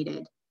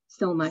decimated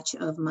so much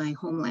of my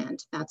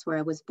homeland. That's where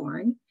I was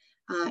born.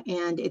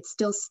 And it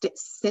still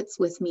sits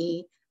with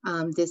me,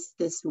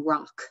 this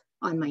rock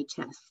on my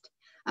chest.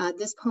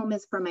 This poem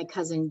is from my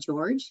cousin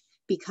George,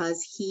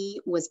 because he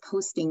was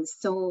posting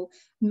so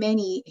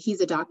many,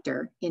 he's a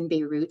doctor in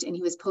Beirut, and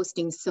he was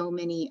posting so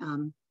many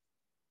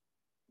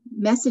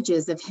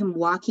messages of him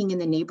walking in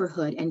the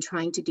neighborhood and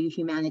trying to do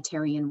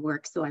humanitarian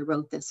work. So I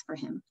wrote this for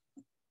him.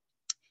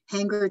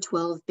 Hangar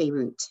 12,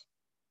 Beirut.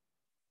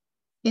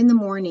 In the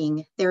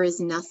morning, there is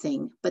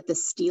nothing but the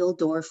steel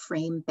door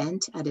frame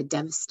bent at a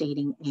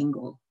devastating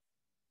angle.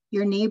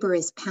 Your neighbor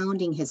is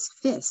pounding his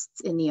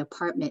fists in the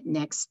apartment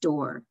next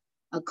door,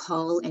 a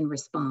call and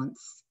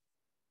response.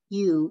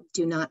 You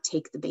do not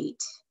take the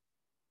bait.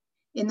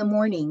 In the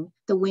morning,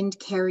 the wind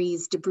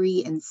carries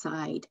debris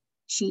inside,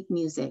 sheet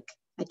music,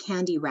 a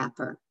candy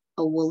wrapper,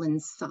 a woolen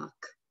sock.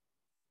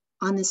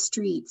 On the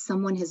street,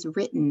 someone has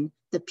written,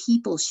 "The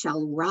people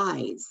shall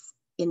rise,"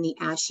 in the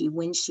ashy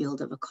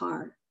windshield of a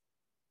car.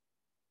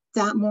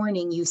 That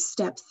morning, you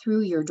step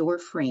through your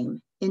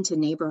doorframe into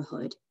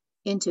neighborhood,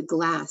 into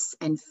glass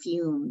and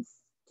fumes,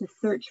 to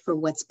search for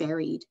what's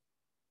buried.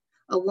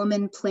 A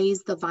woman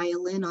plays the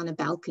violin on a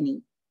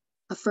balcony.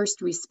 A first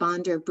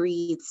responder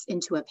breathes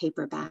into a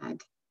paper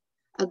bag.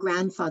 A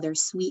grandfather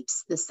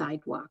sweeps the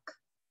sidewalk.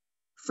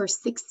 For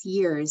 6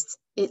 years,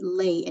 it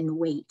lay in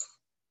wait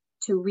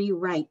to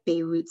rewrite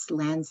Beirut's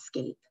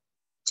landscape,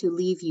 to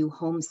leave you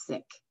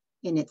homesick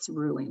in its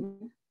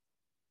ruin.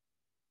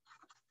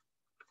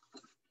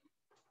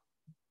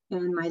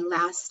 And my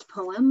last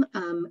poem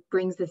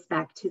brings us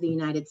back to the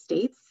United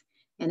States.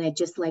 And I'd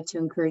just like to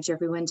encourage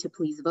everyone to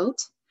please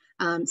vote.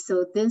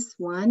 So this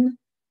one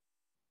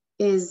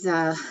is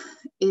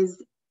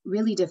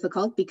really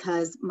difficult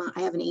because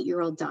I have an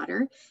 8-year-old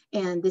daughter,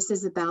 and this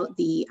is about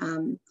the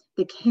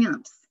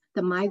camps,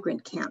 the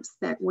migrant camps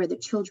where the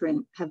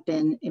children have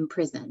been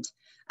imprisoned.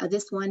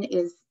 This one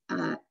is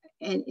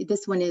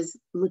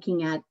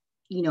looking at,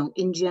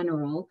 in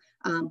general,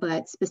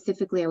 but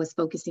specifically I was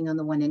focusing on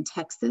the one in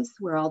Texas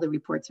where all the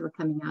reports were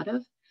coming out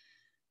of.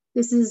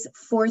 This is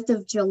 4th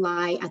of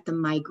July at the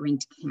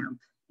migrant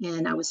camp.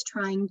 And I was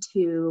trying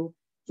to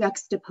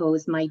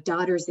juxtapose my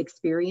daughter's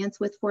experience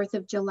with 4th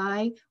of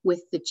July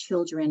with the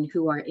children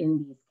who are in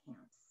these camps.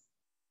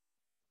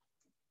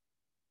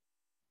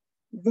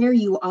 There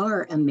you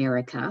are,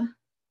 America,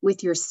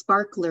 with your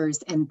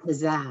sparklers and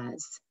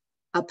pizzazz,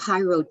 a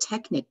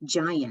pyrotechnic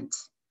giant,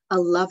 a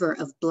lover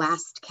of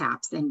blast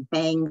caps and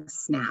bang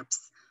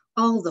snaps,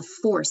 all the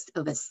force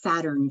of a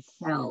Saturn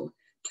shell,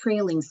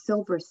 trailing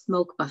silver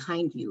smoke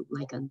behind you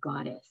like a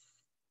goddess.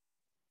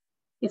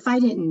 If I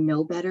didn't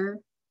know better,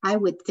 I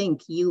would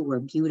think you were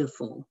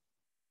beautiful,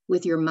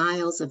 with your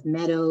miles of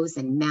meadows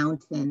and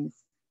mountains,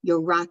 your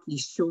rocky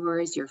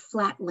shores, your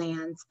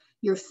flatlands,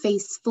 your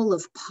face full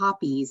of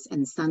poppies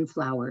and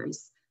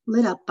sunflowers,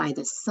 lit up by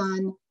the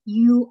sun.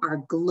 You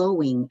are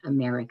glowing,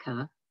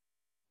 America.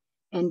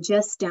 And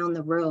just down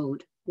the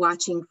road,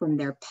 watching from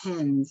their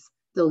pens,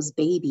 those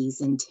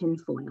babies in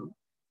tinfoil,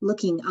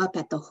 looking up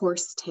at the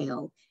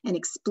horsetail, an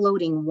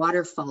exploding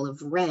waterfall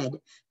of red,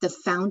 the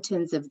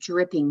fountains of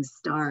dripping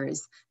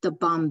stars, the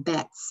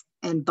bombettes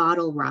and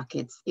bottle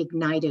rockets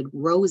ignited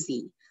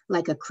rosy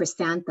like a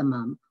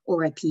chrysanthemum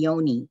or a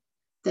peony,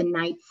 the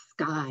night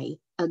sky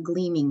a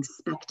gleaming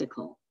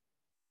spectacle,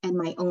 and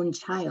my own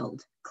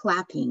child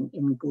clapping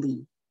in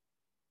glee.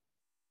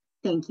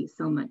 Thank you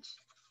so much.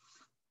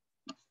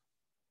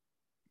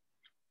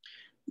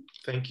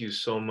 Thank you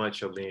so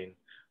much, Alene.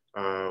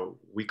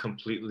 We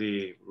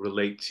completely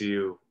relate to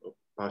you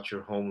about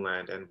your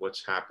homeland and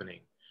what's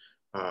happening.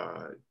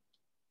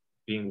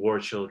 Being war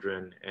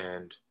children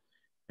and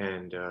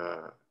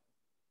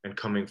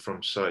coming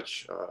from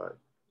such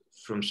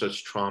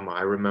trauma.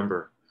 I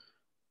remember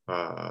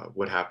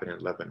what happened in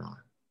Lebanon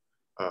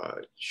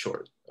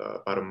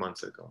about a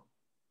month ago.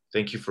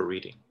 Thank you for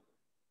reading.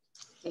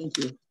 Thank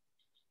you.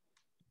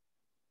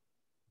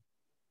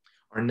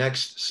 Our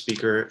next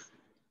speaker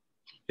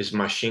is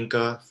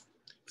Mashinka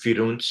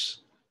Firunts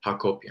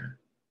Hakopian.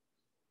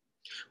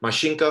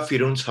 Mashinka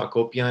Firunts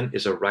Hakopian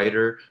is a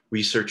writer,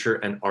 researcher,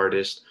 and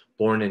artist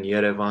born in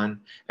Yerevan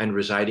and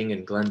residing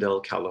in Glendale,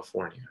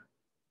 California.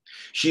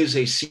 She is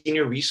a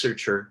senior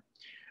researcher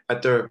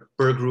at the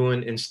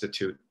Berggruen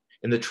Institute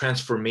in the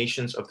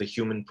Transformations of the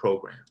Human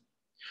program.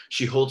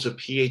 She holds a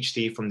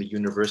PhD from the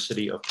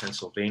University of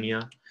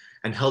Pennsylvania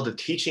and held a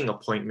teaching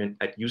appointment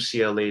at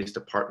UCLA's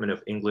Department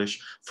of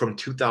English from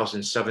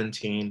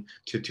 2017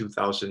 to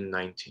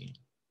 2019.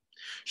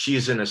 She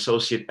is an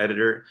associate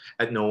editor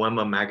at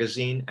Noema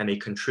magazine and a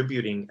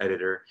contributing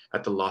editor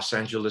at the Los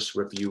Angeles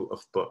Review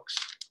of Books.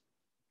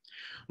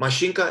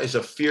 Mashinka is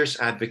a fierce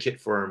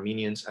advocate for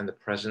Armenians and the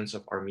presence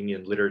of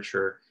Armenian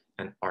literature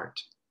and art.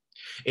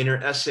 In her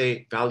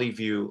essay, Valley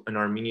View, an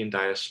Armenian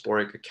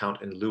diasporic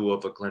account in lieu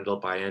of a Glendale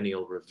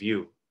biennial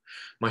review,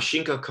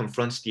 Mashinka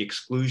confronts the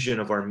exclusion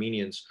of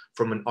Armenians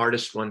from an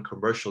artist-run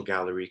commercial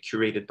gallery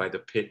curated by the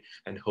Pit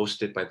and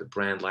hosted by the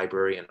Brand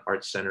Library and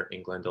Art Center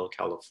in Glendale,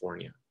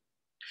 California.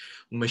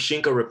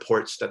 Mashinka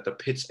reports that the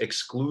Pit's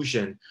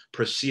exclusion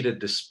proceeded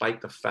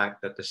despite the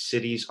fact that the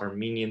city's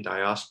Armenian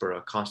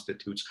diaspora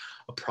constitutes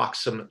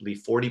approximately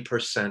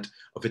 40%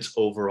 of its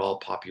overall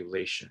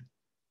population.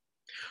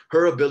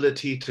 Her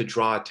ability to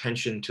draw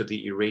attention to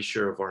the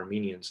erasure of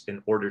Armenians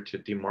in order to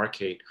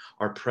demarcate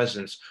our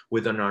presence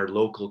within our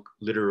local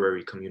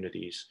literary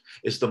communities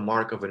is the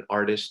mark of an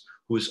artist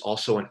who is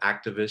also an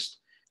activist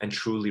and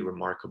truly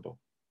remarkable.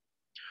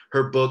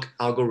 Her book,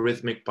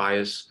 Algorithmic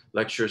Bias,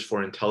 Lectures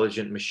for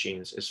Intelligent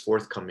Machines, is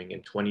forthcoming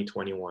in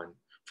 2021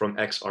 from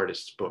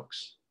Ex-Artists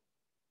Books.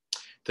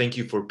 Thank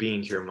you for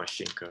being here,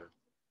 Mashinka,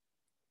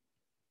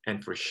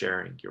 and for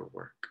sharing your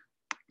work.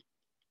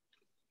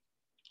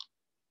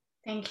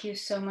 Thank you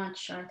so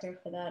much, Arthur,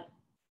 for that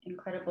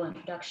incredible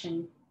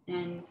introduction.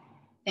 And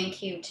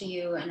thank you to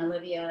you and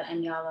Olivia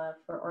and Yala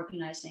for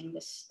organizing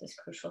this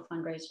crucial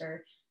fundraiser.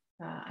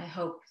 I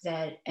hope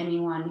that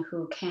anyone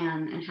who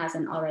can and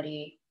hasn't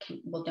already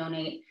will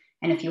donate.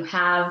 And if you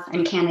have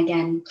and can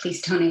again,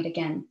 please donate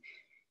again.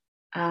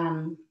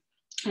 I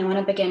want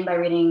to begin by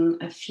reading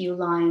a few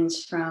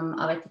lines from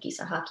Arthur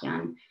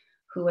Kayzakian,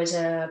 who was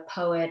a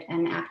poet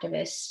and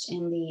activist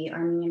in the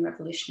Armenian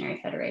Revolutionary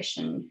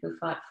Federation who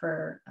fought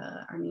for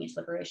Armenia's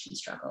liberation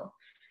struggle.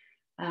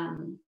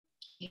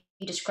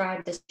 He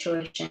described the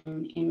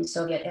situation in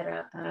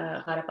Soviet-era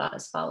Karabakh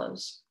as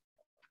follows.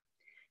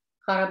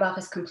 Karabakh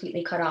is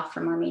completely cut off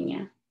from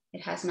Armenia.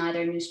 It has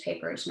neither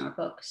newspapers nor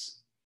books.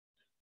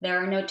 There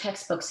are no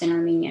textbooks in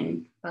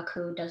Armenian.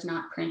 Baku does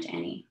not print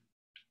any.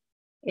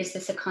 Is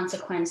this a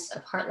consequence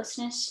of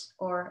heartlessness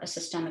or a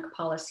systemic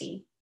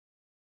policy?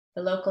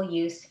 The local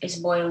youth is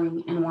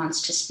boiling and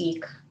wants to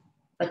speak,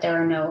 but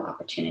there are no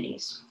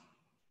opportunities.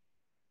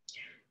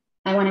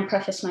 I want to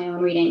preface my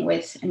own reading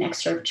with an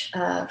excerpt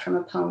from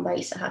a poem by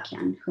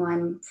Kayzakian, who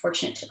I'm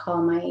fortunate to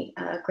call my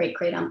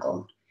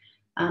great-great-uncle.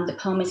 The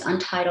poem is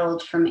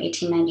untitled, from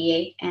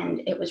 1898,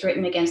 and it was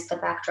written against the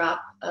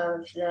backdrop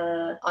of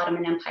the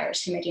Ottoman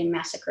Empire's Semerdjian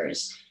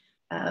massacres,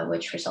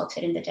 which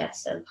resulted in the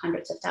deaths of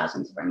hundreds of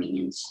thousands of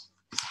Armenians.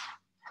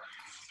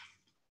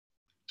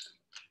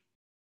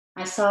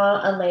 I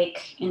saw a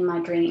lake in my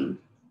dream,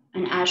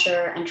 an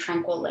azure and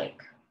tranquil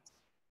lake.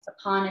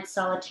 Upon its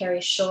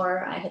solitary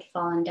shore, I had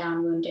fallen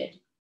down wounded.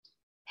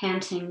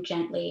 Panting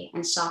gently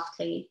and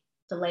softly,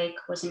 the lake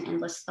was an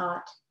endless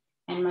thought,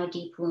 and my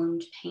deep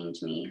wound pained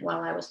me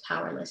while I was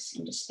powerless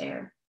in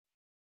despair.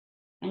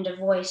 And a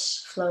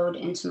voice flowed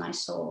into my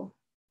soul,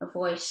 a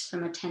voice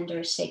from a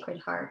tender, sacred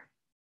heart.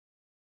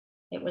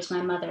 It was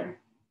my mother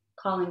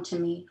calling to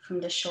me from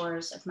the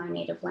shores of my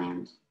native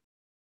land.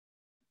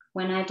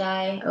 When I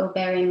die, oh,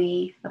 bury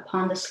me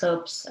upon the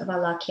slopes of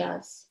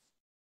Alakyaz,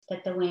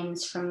 that the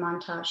winds from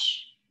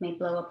Montash may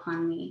blow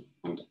upon me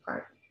and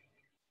depart.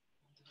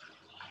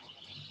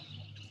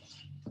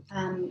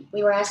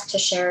 We were asked to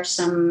share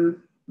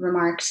some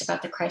remarks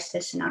about the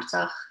crisis in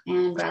Artsakh,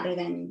 and rather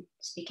than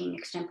speaking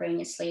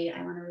extemporaneously,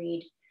 I want to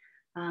read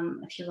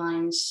a few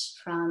lines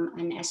from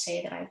an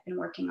essay that I've been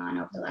working on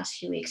over the last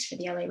few weeks for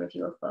the LA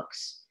Review of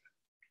Books.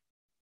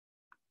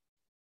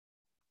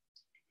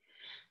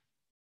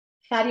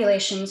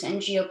 Fabulations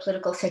and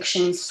geopolitical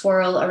fictions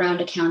swirl around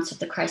accounts of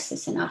the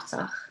crisis in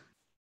Artsakh.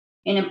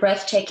 In a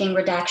breathtaking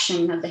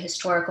redaction of the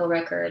historical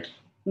record,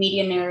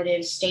 media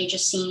narratives stage a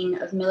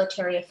scene of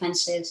military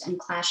offensives and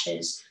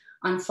clashes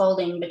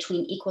unfolding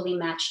between equally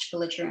matched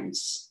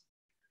belligerents.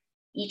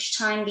 Each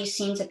time these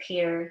scenes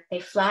appear, they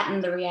flatten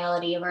the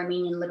reality of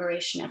Armenian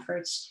liberation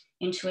efforts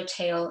into a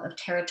tale of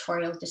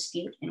territorial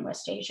dispute in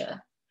West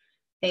Asia.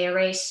 They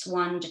erase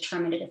one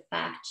determinative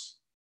fact,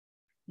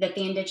 that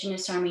the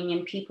indigenous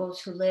Armenian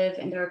peoples who live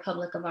in the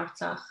Republic of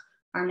Artsakh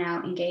are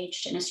now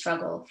engaged in a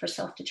struggle for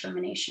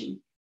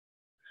self-determination.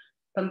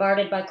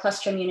 Bombarded by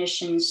cluster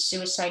munitions,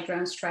 suicide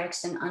drone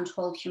strikes, and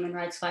untold human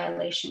rights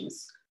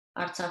violations,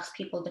 Artsakh's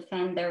people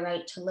defend their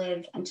right to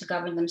live and to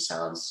govern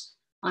themselves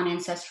on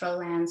ancestral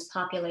lands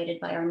populated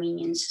by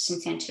Armenians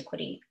since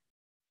antiquity.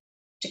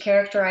 To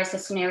characterize the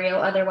scenario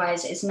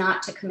otherwise is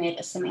not to commit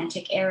a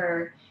semantic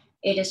error.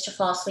 It is to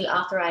falsely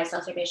authorize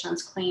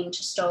Azerbaijan's claim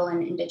to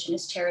stolen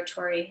indigenous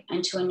territory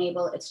and to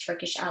enable its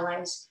Turkish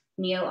allies'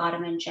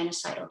 neo-Ottoman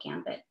genocidal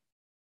gambit.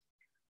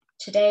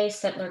 Today,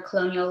 settler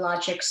colonial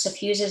logic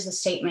suffuses the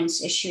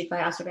statements issued by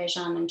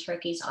Azerbaijan and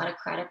Turkey's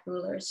autocratic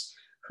rulers,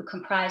 who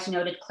comprise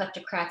noted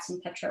kleptocrats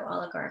and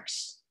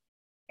petro-oligarchs.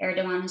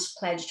 Erdogan has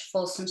pledged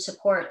fulsome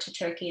support to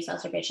Turkey's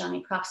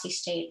Azerbaijani proxy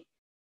state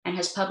and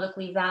has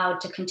publicly vowed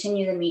to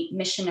continue the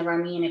mission of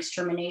Armenian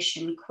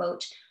extermination,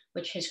 quote,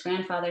 which his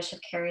grandfathers have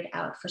carried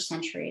out for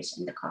centuries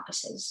in the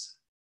Caucasus.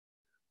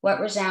 What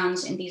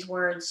resounds in these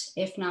words,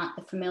 if not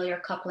the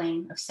familiar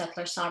coupling of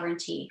settler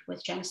sovereignty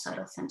with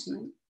genocidal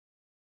sentiment?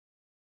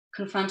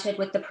 Confronted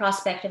with the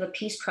prospect of a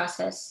peace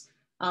process,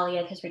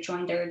 Aliyev has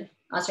rejoindered,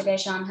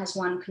 Azerbaijan has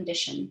one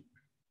condition.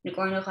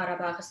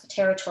 Nagorno-Karabakh is the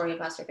territory of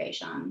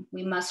Azerbaijan.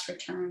 We must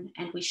return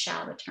and we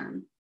shall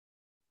return.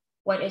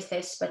 What is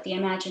this but the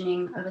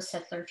imagining of a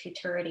settler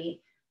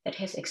futurity that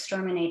has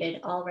exterminated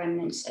all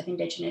remnants of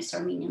indigenous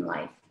Armenian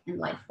life and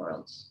life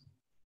worlds?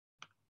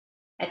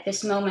 At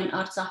this moment,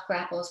 Artsakh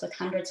grapples with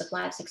hundreds of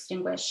lives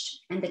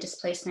extinguished and the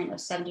displacement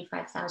of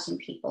 75,000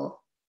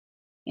 people.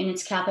 In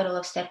its capital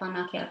of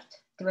Stepanakert,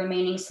 the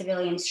remaining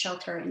civilians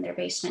shelter in their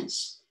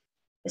basements.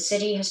 The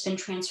city has been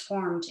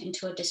transformed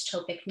into a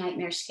dystopic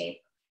nightmarescape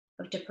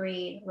of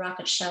debris,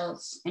 rocket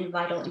shells, and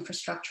vital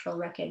infrastructural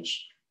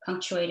wreckage,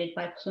 punctuated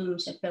by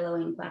plumes of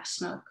billowing black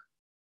smoke.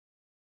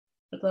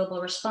 The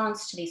global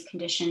response to these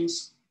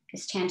conditions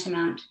is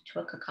tantamount to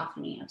a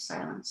cacophony of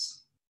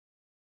silence.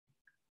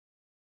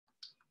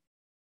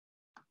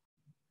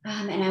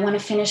 And I want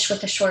to finish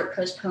with a short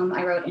prose poem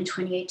I wrote in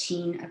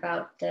 2018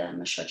 about the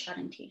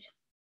Mashinka.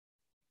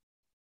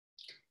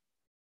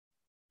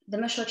 The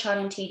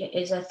Mashinka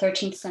is a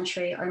 13th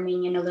century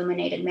Armenian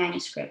illuminated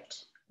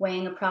manuscript,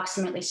 weighing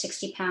approximately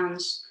 60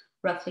 pounds,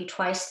 roughly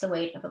twice the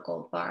weight of a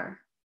gold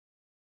bar.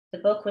 The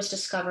book was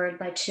discovered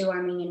by two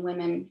Armenian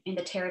women in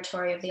the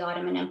territory of the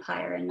Ottoman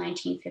Empire in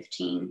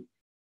 1915,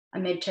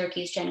 amid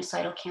Turkey's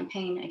genocidal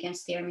campaign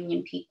against the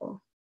Armenian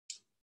people.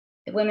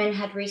 The women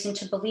had reason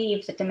to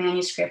believe that the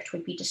manuscript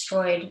would be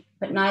destroyed,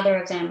 but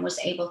neither of them was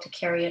able to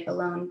carry it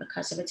alone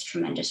because of its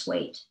tremendous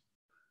weight.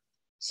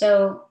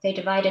 So they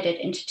divided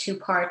it into two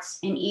parts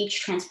and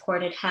each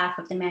transported half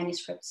of the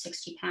manuscript,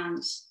 60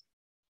 pounds,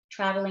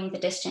 traveling the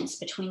distance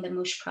between the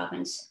Mush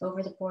province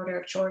over the border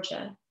of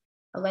Georgia,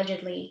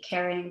 allegedly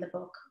carrying the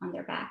book on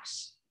their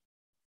backs.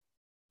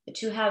 The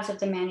two halves of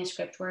the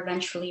manuscript were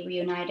eventually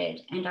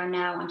reunited and are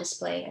now on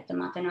display at the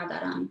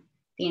Matanadaran,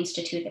 the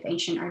Institute of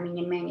Ancient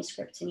Armenian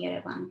Manuscripts in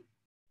Yerevan.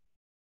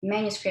 The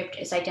manuscript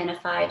is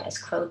identified as,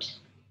 quote,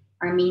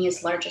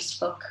 Armenia's largest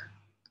book.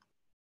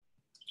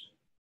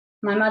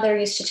 My mother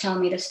used to tell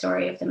me the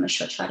story of the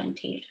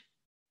Mashinka,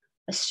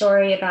 a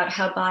story about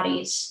how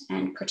bodies,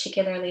 and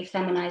particularly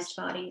feminized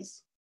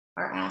bodies,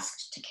 are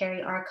asked to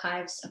carry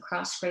archives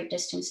across great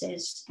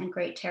distances and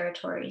great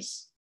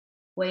territories,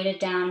 weighted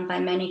down by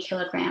many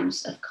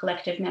kilograms of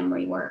collective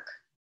memory work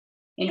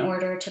in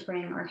order to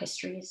bring our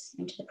histories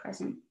into the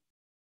present.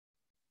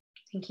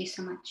 Thank you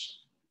so much.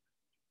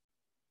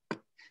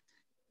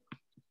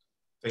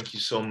 Thank you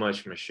so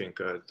much,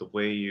 Mashinka. The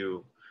way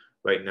you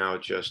right now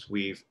just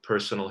weave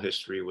personal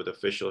history with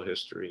official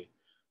history.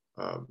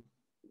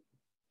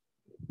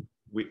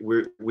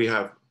 We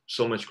have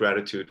so much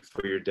gratitude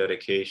for your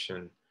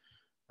dedication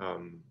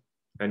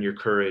and your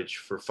courage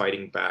for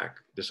fighting back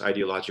this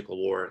ideological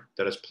war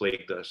that has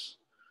plagued us.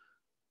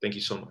 Thank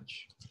you so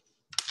much.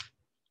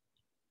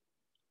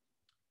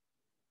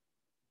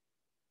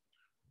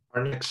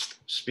 Our next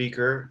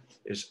speaker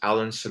is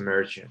Alene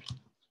Semerdjian.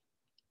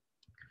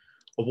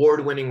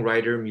 Award-winning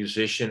writer,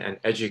 musician, and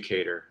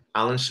educator,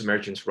 Alene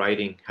Semerdjian's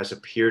writing has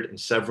appeared in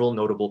several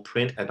notable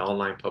print and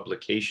online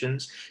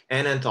publications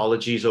and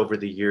anthologies over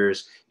the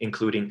years,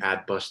 including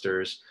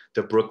Adbusters,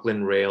 The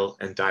Brooklyn Rail,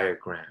 and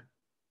Diagram.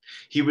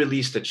 He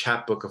released a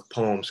chapbook of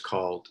poems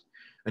called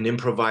An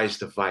Improvised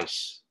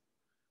Device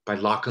by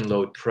Lock and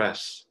Load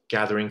Press,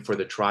 Gathering for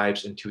the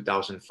Tribes in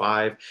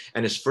 2005,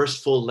 and his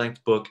first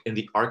full-length book In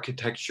the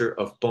Architecture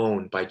of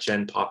Bone by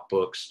Gen Pop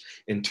Books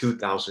in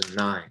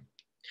 2009.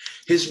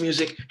 His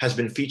music has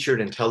been featured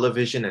in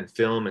television and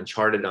film and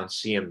charted on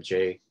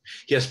CMJ.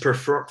 He has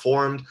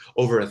performed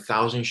over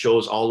 1,000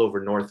 shows all over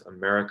North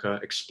America,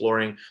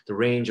 exploring the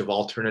range of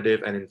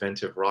alternative and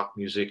inventive rock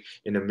music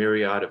in a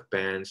myriad of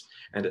bands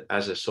and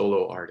as a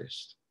solo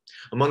artist.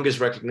 Among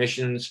his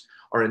recognitions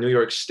are a New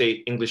York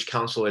State English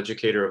Council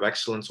Educator of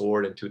Excellence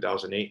Award in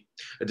 2008,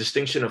 a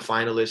distinction of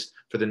finalist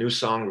for the New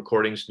Song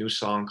Recordings New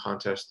Song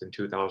Contest in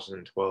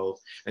 2012,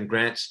 and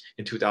grants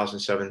in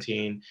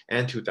 2017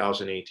 and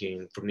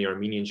 2018 from the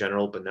Armenian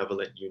General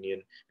Benevolent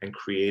Union and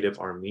Creative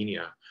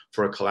Armenia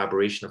for a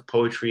collaboration of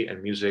poetry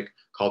and music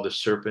called The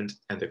Serpent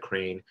and the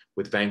Crane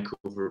with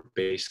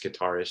Vancouver-based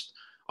guitarist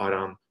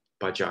Armen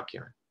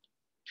Davoudian.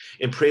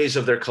 In praise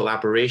of their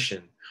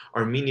collaboration,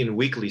 Armenian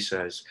Weekly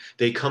says,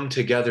 they come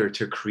together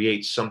to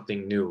create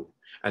something new,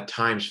 at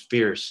times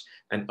fierce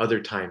and other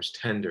times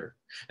tender,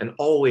 and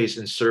always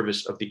in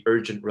service of the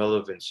urgent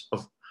relevance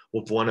of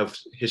one of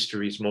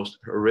history's most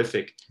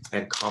horrific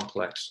and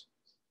complex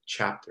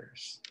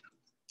chapters.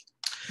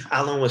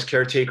 Alene was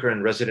caretaker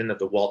and resident of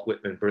the Walt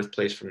Whitman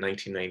birthplace from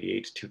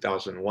 1998 to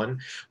 2001,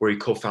 where he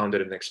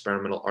co-founded an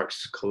experimental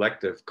arts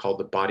collective called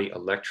The Body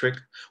Electric,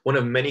 one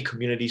of many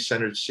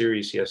community-centered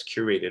series he has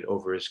curated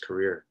over his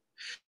career.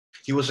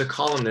 He was a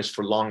columnist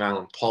for Long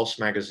Island Pulse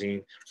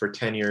magazine for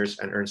 10 years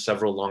and earned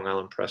several Long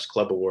Island Press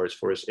Club awards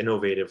for his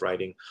innovative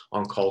writing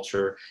on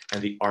culture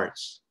and the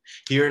arts.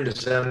 He earned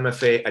his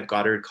MFA at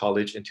Goddard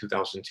College in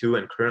 2002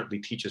 and currently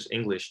teaches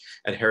English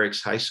at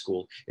Herrick's High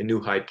School in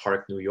New Hyde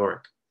Park, New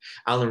York.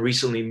 Alene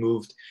recently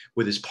moved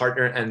with his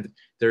partner and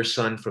their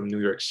son from New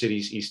York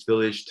City's East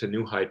Village to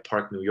New Hyde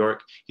Park, New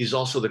York. He's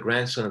also the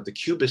grandson of the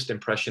Cubist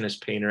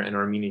Impressionist painter and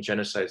Armenian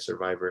genocide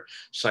survivor,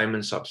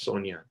 Simon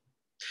Sapsonian.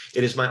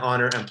 It is my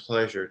honor and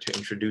pleasure to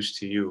introduce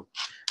to you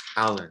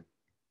Alene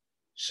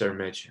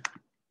Semerdjian.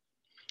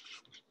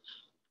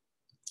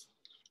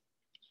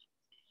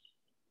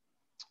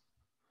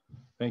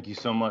 Thank you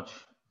so much.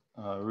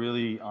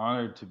 Really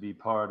honored to be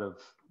part of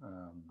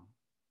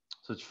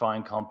such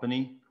fine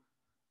company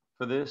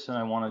for this. And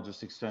I want to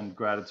just extend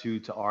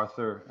gratitude to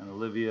Arthur and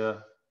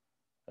Olivia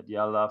at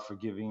Yalla for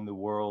giving the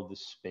world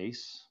this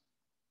space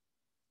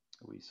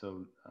that we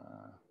so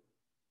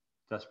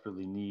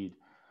desperately need.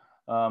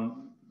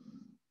 Many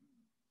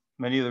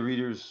of the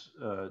readers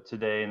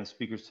today and the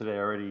speakers today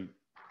already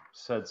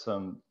said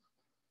some,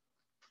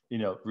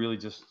 really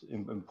just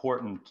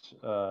important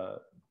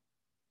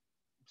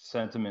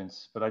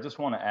sentiments, but I just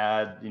want to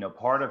add,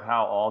 part of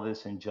how all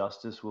this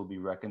injustice will be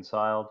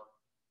reconciled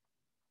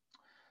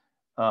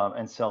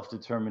and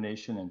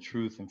self-determination and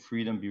truth and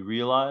freedom be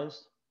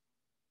realized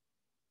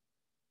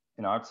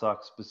in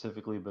Artsakh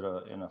specifically,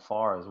 but in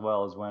afar as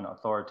well, is when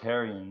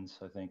authoritarians,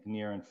 I think,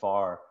 near and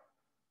far,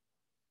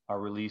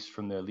 are released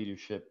from their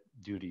leadership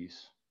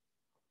duties.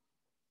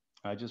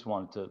 I just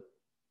wanted to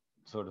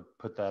sort of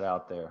put that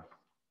out there.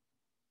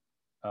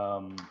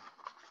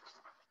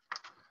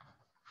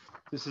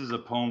 This is a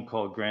poem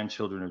called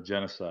Grandchildren of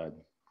Genocide.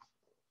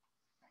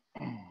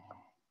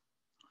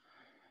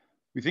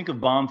 We think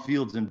of bomb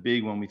fields and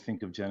big when we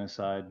think of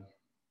genocide.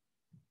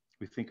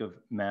 We think of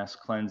mass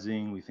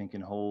cleansing, we think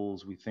in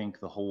holes, we think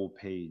the whole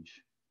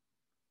page.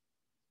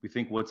 We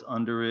think what's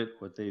under it,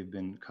 what they've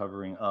been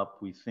covering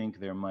up, we think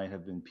there might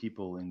have been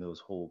people in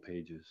those whole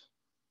pages.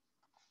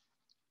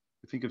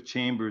 We think of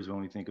chambers when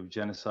we think of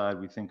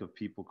genocide, we think of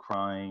people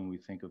crying, we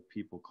think of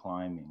people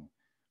climbing.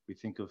 We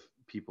think of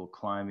people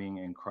climbing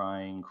and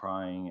crying,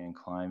 crying and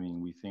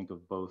climbing. We think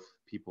of both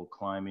people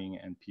climbing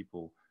and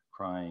people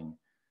crying.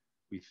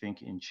 We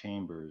think in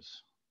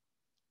chambers.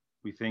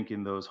 We think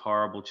in those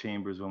horrible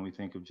chambers when we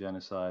think of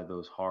genocide,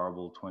 those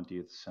horrible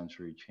 20th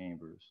century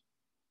chambers.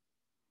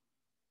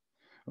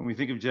 When we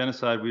think of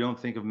genocide, we don't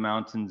think of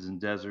mountains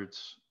and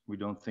deserts. We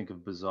don't think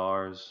of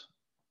bazaars.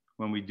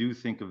 When we do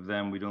think of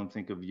them, we don't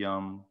think of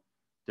young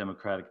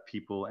democratic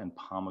people and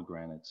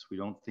pomegranates. We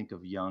don't think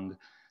of young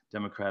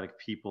democratic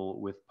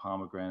people with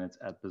pomegranates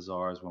at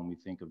bazaars when we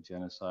think of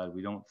genocide.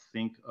 We don't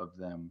think of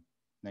them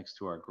next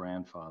to our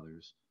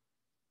grandfathers.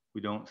 We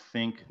don't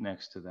think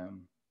next to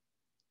them.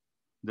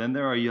 Then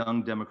there are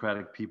young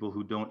democratic people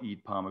who don't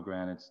eat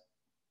pomegranates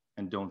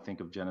and don't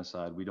think of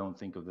genocide. We don't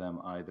think of them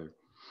either.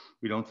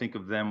 We don't think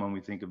of them when we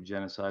think of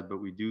genocide,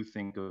 but we do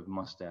think of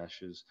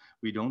mustaches.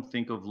 We don't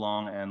think of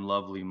long and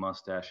lovely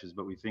mustaches,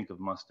 but we think of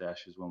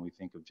mustaches when we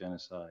think of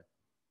genocide.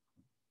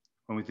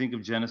 When we think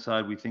of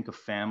genocide, we think of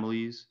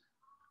families.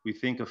 We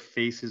think of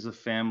faces of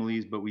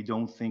families, but we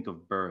don't think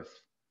of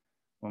birth.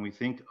 When we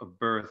think of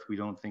birth, we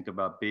don't think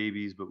about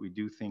babies, but we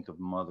do think of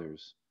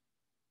mothers.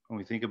 When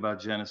we think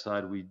about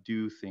genocide, we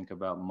do think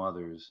about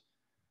mothers,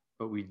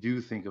 but we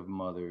do think of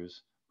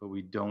mothers, but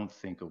we don't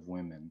think of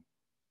women.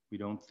 We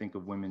don't think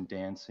of women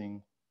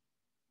dancing.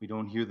 We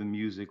don't hear the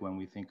music when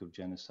we think of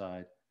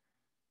genocide.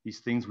 These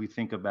things we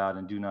think about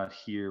and do not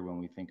hear when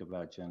we think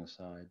about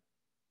genocide.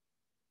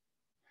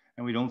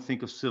 And we don't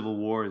think of civil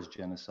war as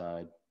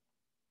genocide.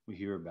 We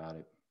hear about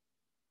it.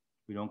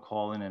 We don't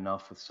call in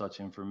enough with such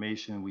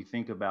information. We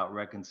think about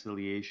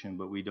reconciliation,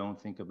 but we don't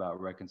think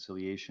about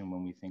reconciliation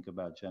when we think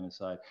about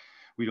genocide.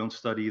 We don't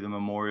study the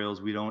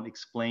memorials. We don't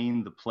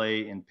explain the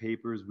play in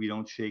papers. We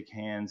don't shake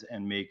hands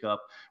and make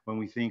up. When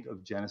we think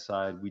of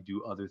genocide, we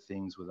do other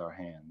things with our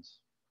hands.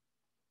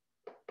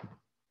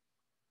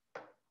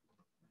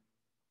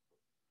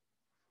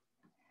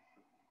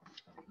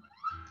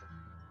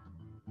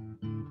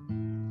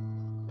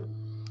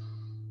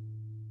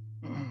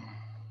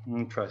 I'm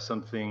gonna try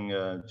something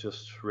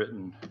just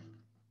written.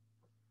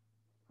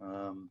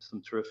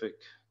 Some terrific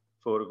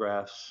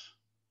photographs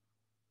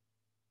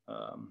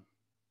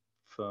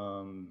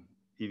from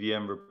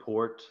EVM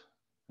Report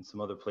and some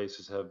other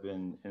places have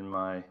been in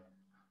my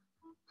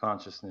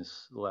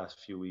consciousness the last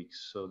few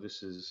weeks. So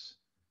this is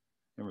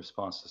in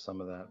response to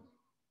some of that.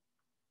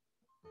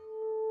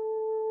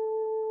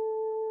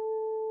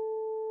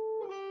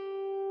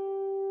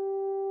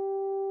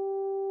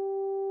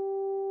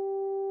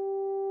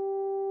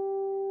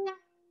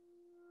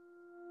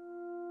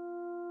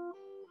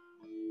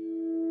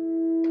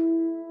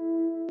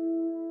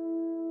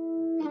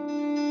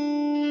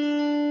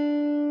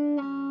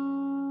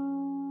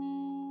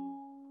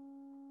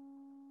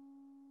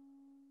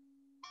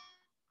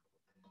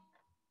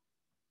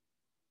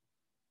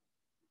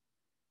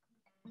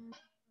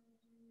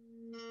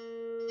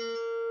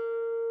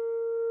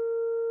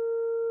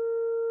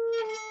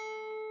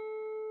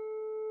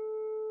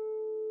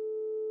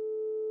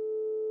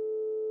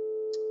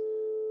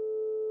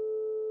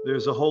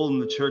 There's a hole in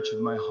the church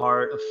of my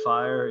heart, a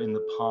fire in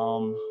the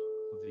palm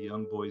of the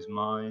young boy's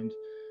mind.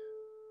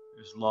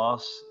 There's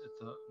loss at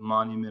the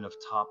monument of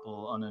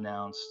topple,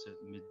 unannounced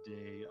at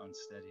midday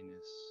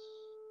unsteadiness.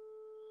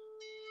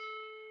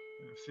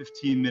 There are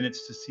 15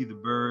 minutes to see the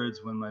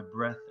birds when my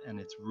breath and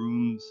its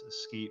runes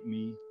escape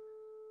me.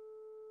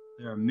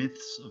 There are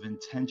myths of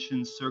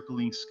intention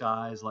circling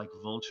skies like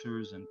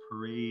vultures and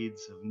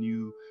parades of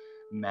new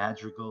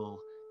madrigal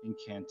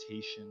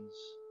incantations.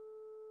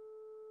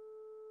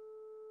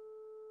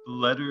 the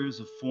letters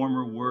of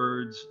former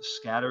words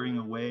scattering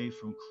away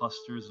from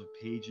clusters of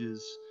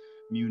pages,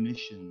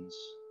 munitions.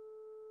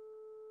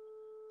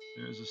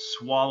 There is a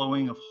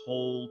swallowing of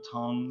whole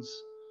tongues,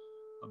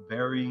 a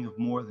burying of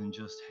more than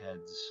just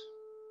heads.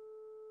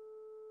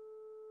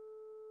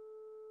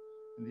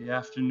 In the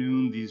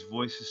afternoon, these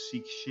voices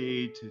seek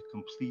shade to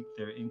complete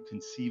their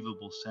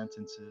inconceivable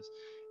sentences.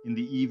 In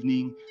the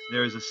evening,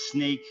 there is a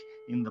snake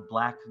in the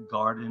black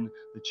garden.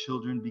 The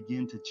children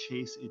begin to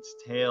chase its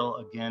tail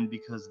again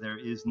because there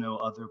is no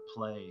other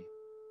play.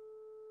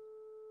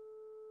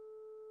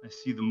 I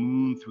see the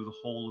moon through the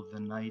whole of the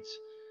night,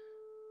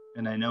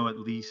 and I know at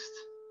least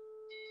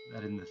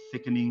that in the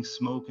thickening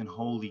smoke and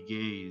holy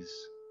gaze,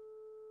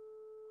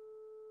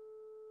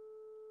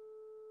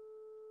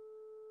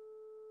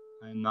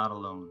 I am not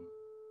alone.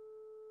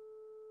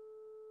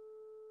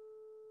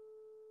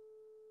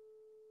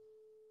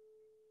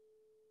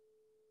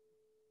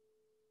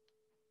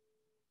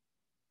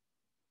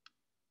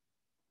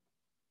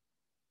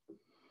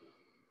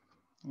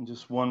 And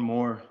just one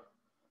more.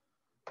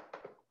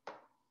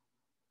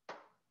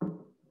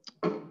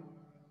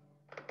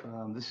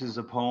 This is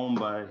a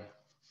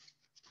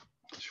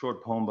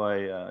short poem by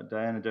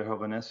Diana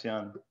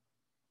Davoudian,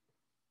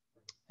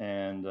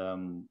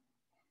 and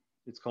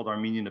it's called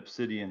Armenian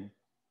Obsidian.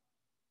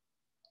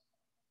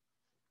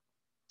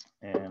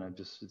 And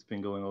it's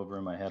been going over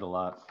in my head a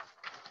lot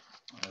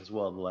as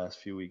well the last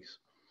few weeks.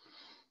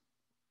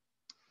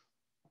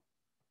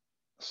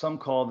 Some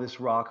call this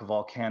rock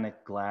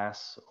volcanic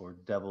glass or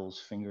devil's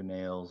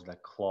fingernails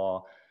that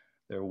claw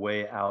their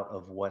way out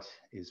of what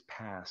is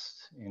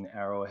past in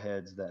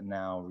arrowheads that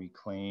now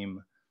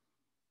reclaim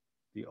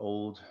the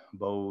old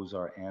bows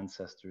our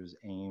ancestors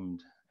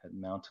aimed at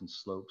mountain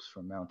slopes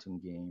for mountain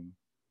game.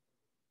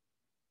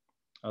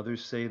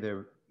 Others say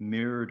they're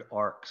mirrored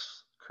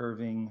arcs,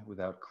 curving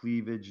without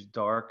cleavage,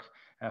 dark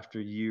after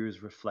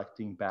years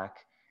reflecting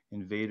back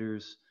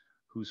invaders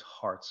whose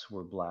hearts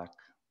were black.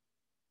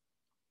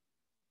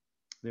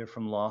 They're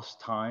from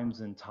lost times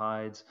and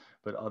tides,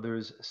 but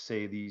others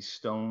say these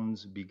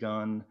stones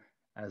begun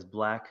as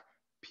black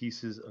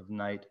pieces of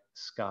night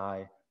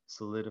sky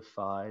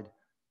solidified,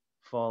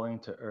 falling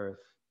to earth,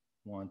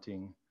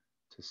 wanting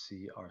to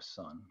see our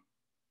sun.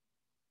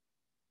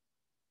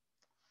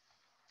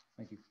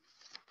 Thank you.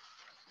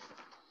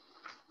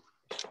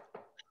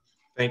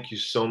 Thank you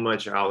so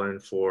much, Alene,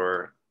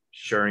 for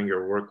sharing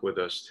your work with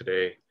us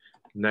today.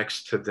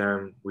 Next to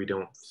them, we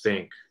don't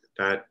think.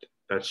 That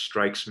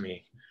strikes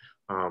me.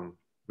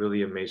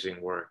 Really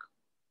amazing work.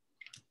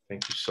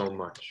 Thank you so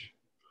much.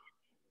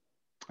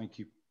 Thank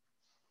you.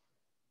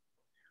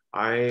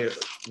 I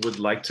would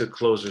like to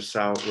close this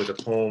out with a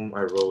poem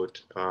I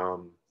wrote.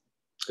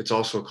 It's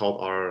also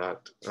called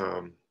Ararat.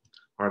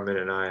 Armen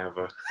and I have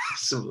a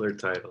similar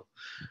title.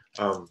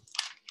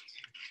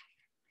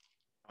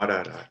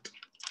 Ararat.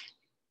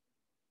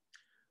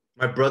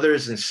 My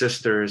brothers and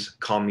sisters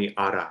call me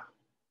Ara,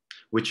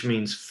 which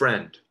means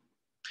friend,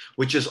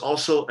 which is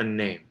also a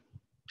name,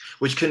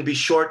 which can be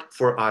short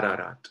for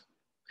Ararat,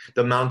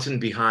 the mountain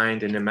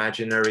behind an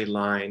imaginary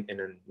line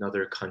in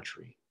another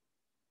country.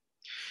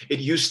 It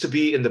used to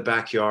be in the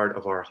backyard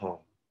of our home.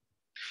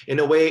 In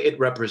a way, it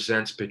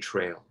represents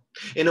betrayal.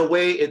 In a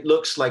way, it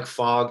looks like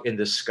fog in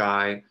the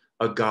sky,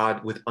 a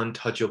god with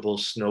untouchable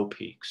snow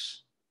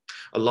peaks.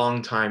 A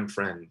longtime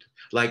friend,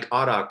 like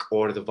arak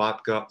or the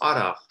vodka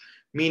arak,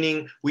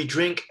 meaning we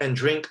drink and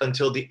drink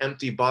until the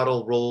empty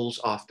bottle rolls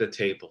off the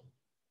table.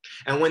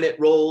 And when it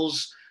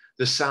rolls,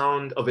 the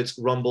sound of its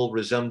rumble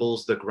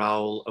resembles the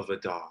growl of a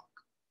dog.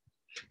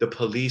 The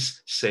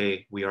police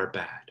say we are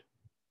bad.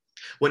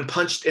 When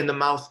punched in the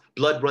mouth,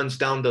 blood runs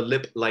down the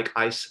lip like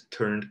ice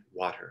turned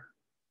water.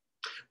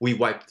 We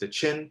wipe the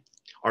chin.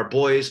 Our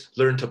boys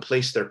learn to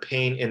place their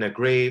pain in a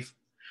grave.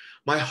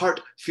 My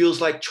heart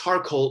feels like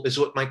charcoal is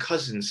what my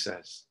cousin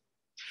says.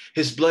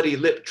 His bloody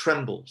lip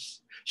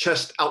trembles,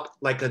 chest out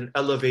like an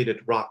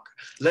elevated rock.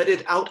 Let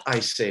it out, I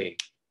say.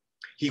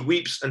 He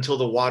weeps until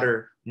the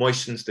water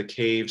moistens the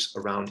caves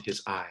around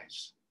his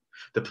eyes.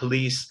 The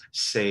police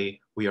say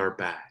we are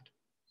bad,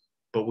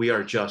 but we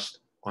are just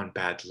on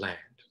bad land.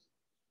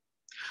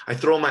 I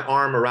throw my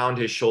arm around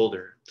his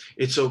shoulder.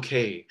 It's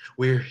okay,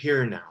 we're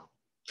here now.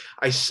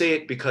 I say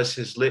it because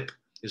his lip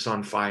is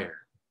on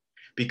fire,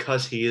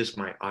 because he is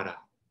my Ara,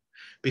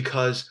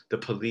 because the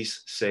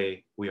police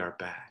say we are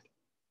bad.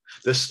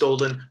 The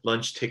stolen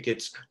lunch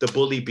tickets, the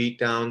bully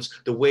beatdowns,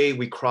 the way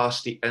we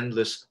cross the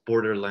endless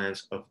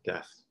borderlands of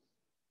death.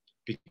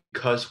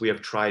 Because we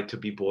have tried to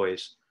be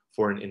boys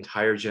for an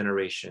entire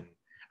generation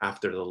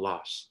after the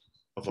loss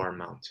of our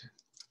mountain.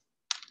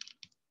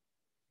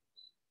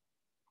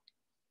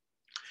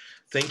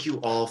 Thank you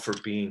all for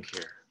being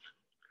here,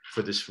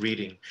 for this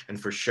reading, and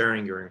for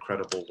sharing your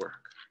incredible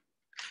work.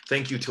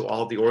 Thank you to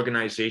all the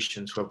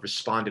organizations who have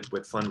responded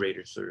with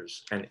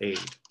fundraisers and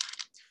aid.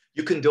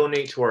 You can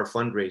donate to our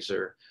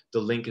fundraiser. The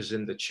link is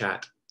in the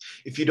chat.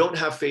 If you don't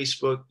have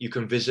Facebook, you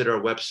can visit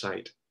our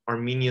website,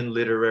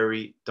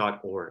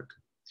 armenianliterary.org,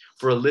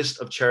 for a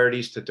list of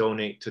charities to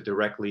donate to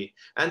directly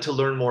and to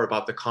learn more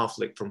about the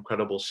conflict from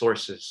credible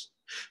sources.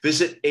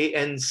 Visit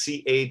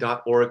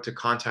anca.org to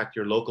contact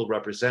your local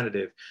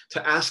representative,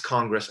 to ask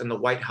Congress and the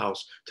White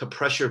House to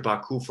pressure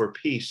Baku for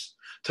peace,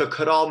 to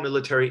cut all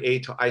military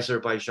aid to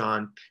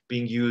Azerbaijan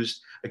being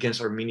used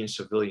against Armenian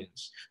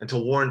civilians, and to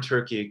warn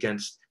Turkey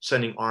against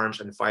sending arms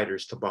and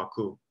fighters to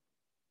Baku.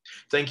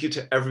 Thank you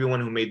to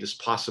everyone who made this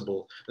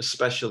possible,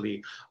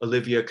 especially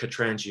Olivia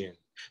Katrangian.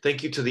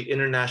 Thank you to the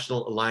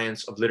International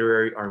Alliance of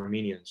Literary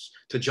Armenians,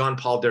 to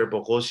Jean-Paul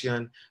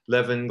Bogosian,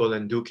 Levin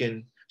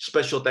Golendukin.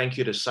 Special thank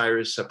you to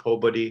Cyrus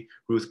Sapobody,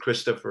 Ruth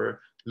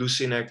Christopher,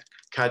 Lucinek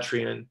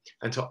Katrian,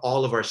 and to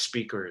all of our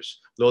speakers,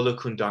 Lola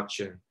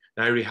Koundakjian,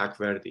 Nairi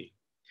Hakhverdi,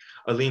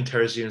 Alene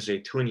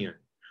Terzian-Zeitounian,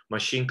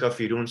 Mashinka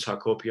Firunts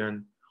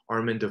Hakopian,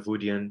 Armen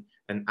Davoudian,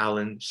 and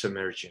Alene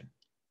Semerdjian.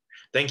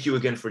 Thank you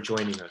again for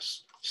joining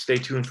us. Stay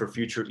tuned for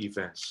future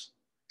events.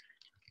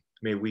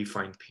 May we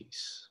find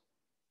peace.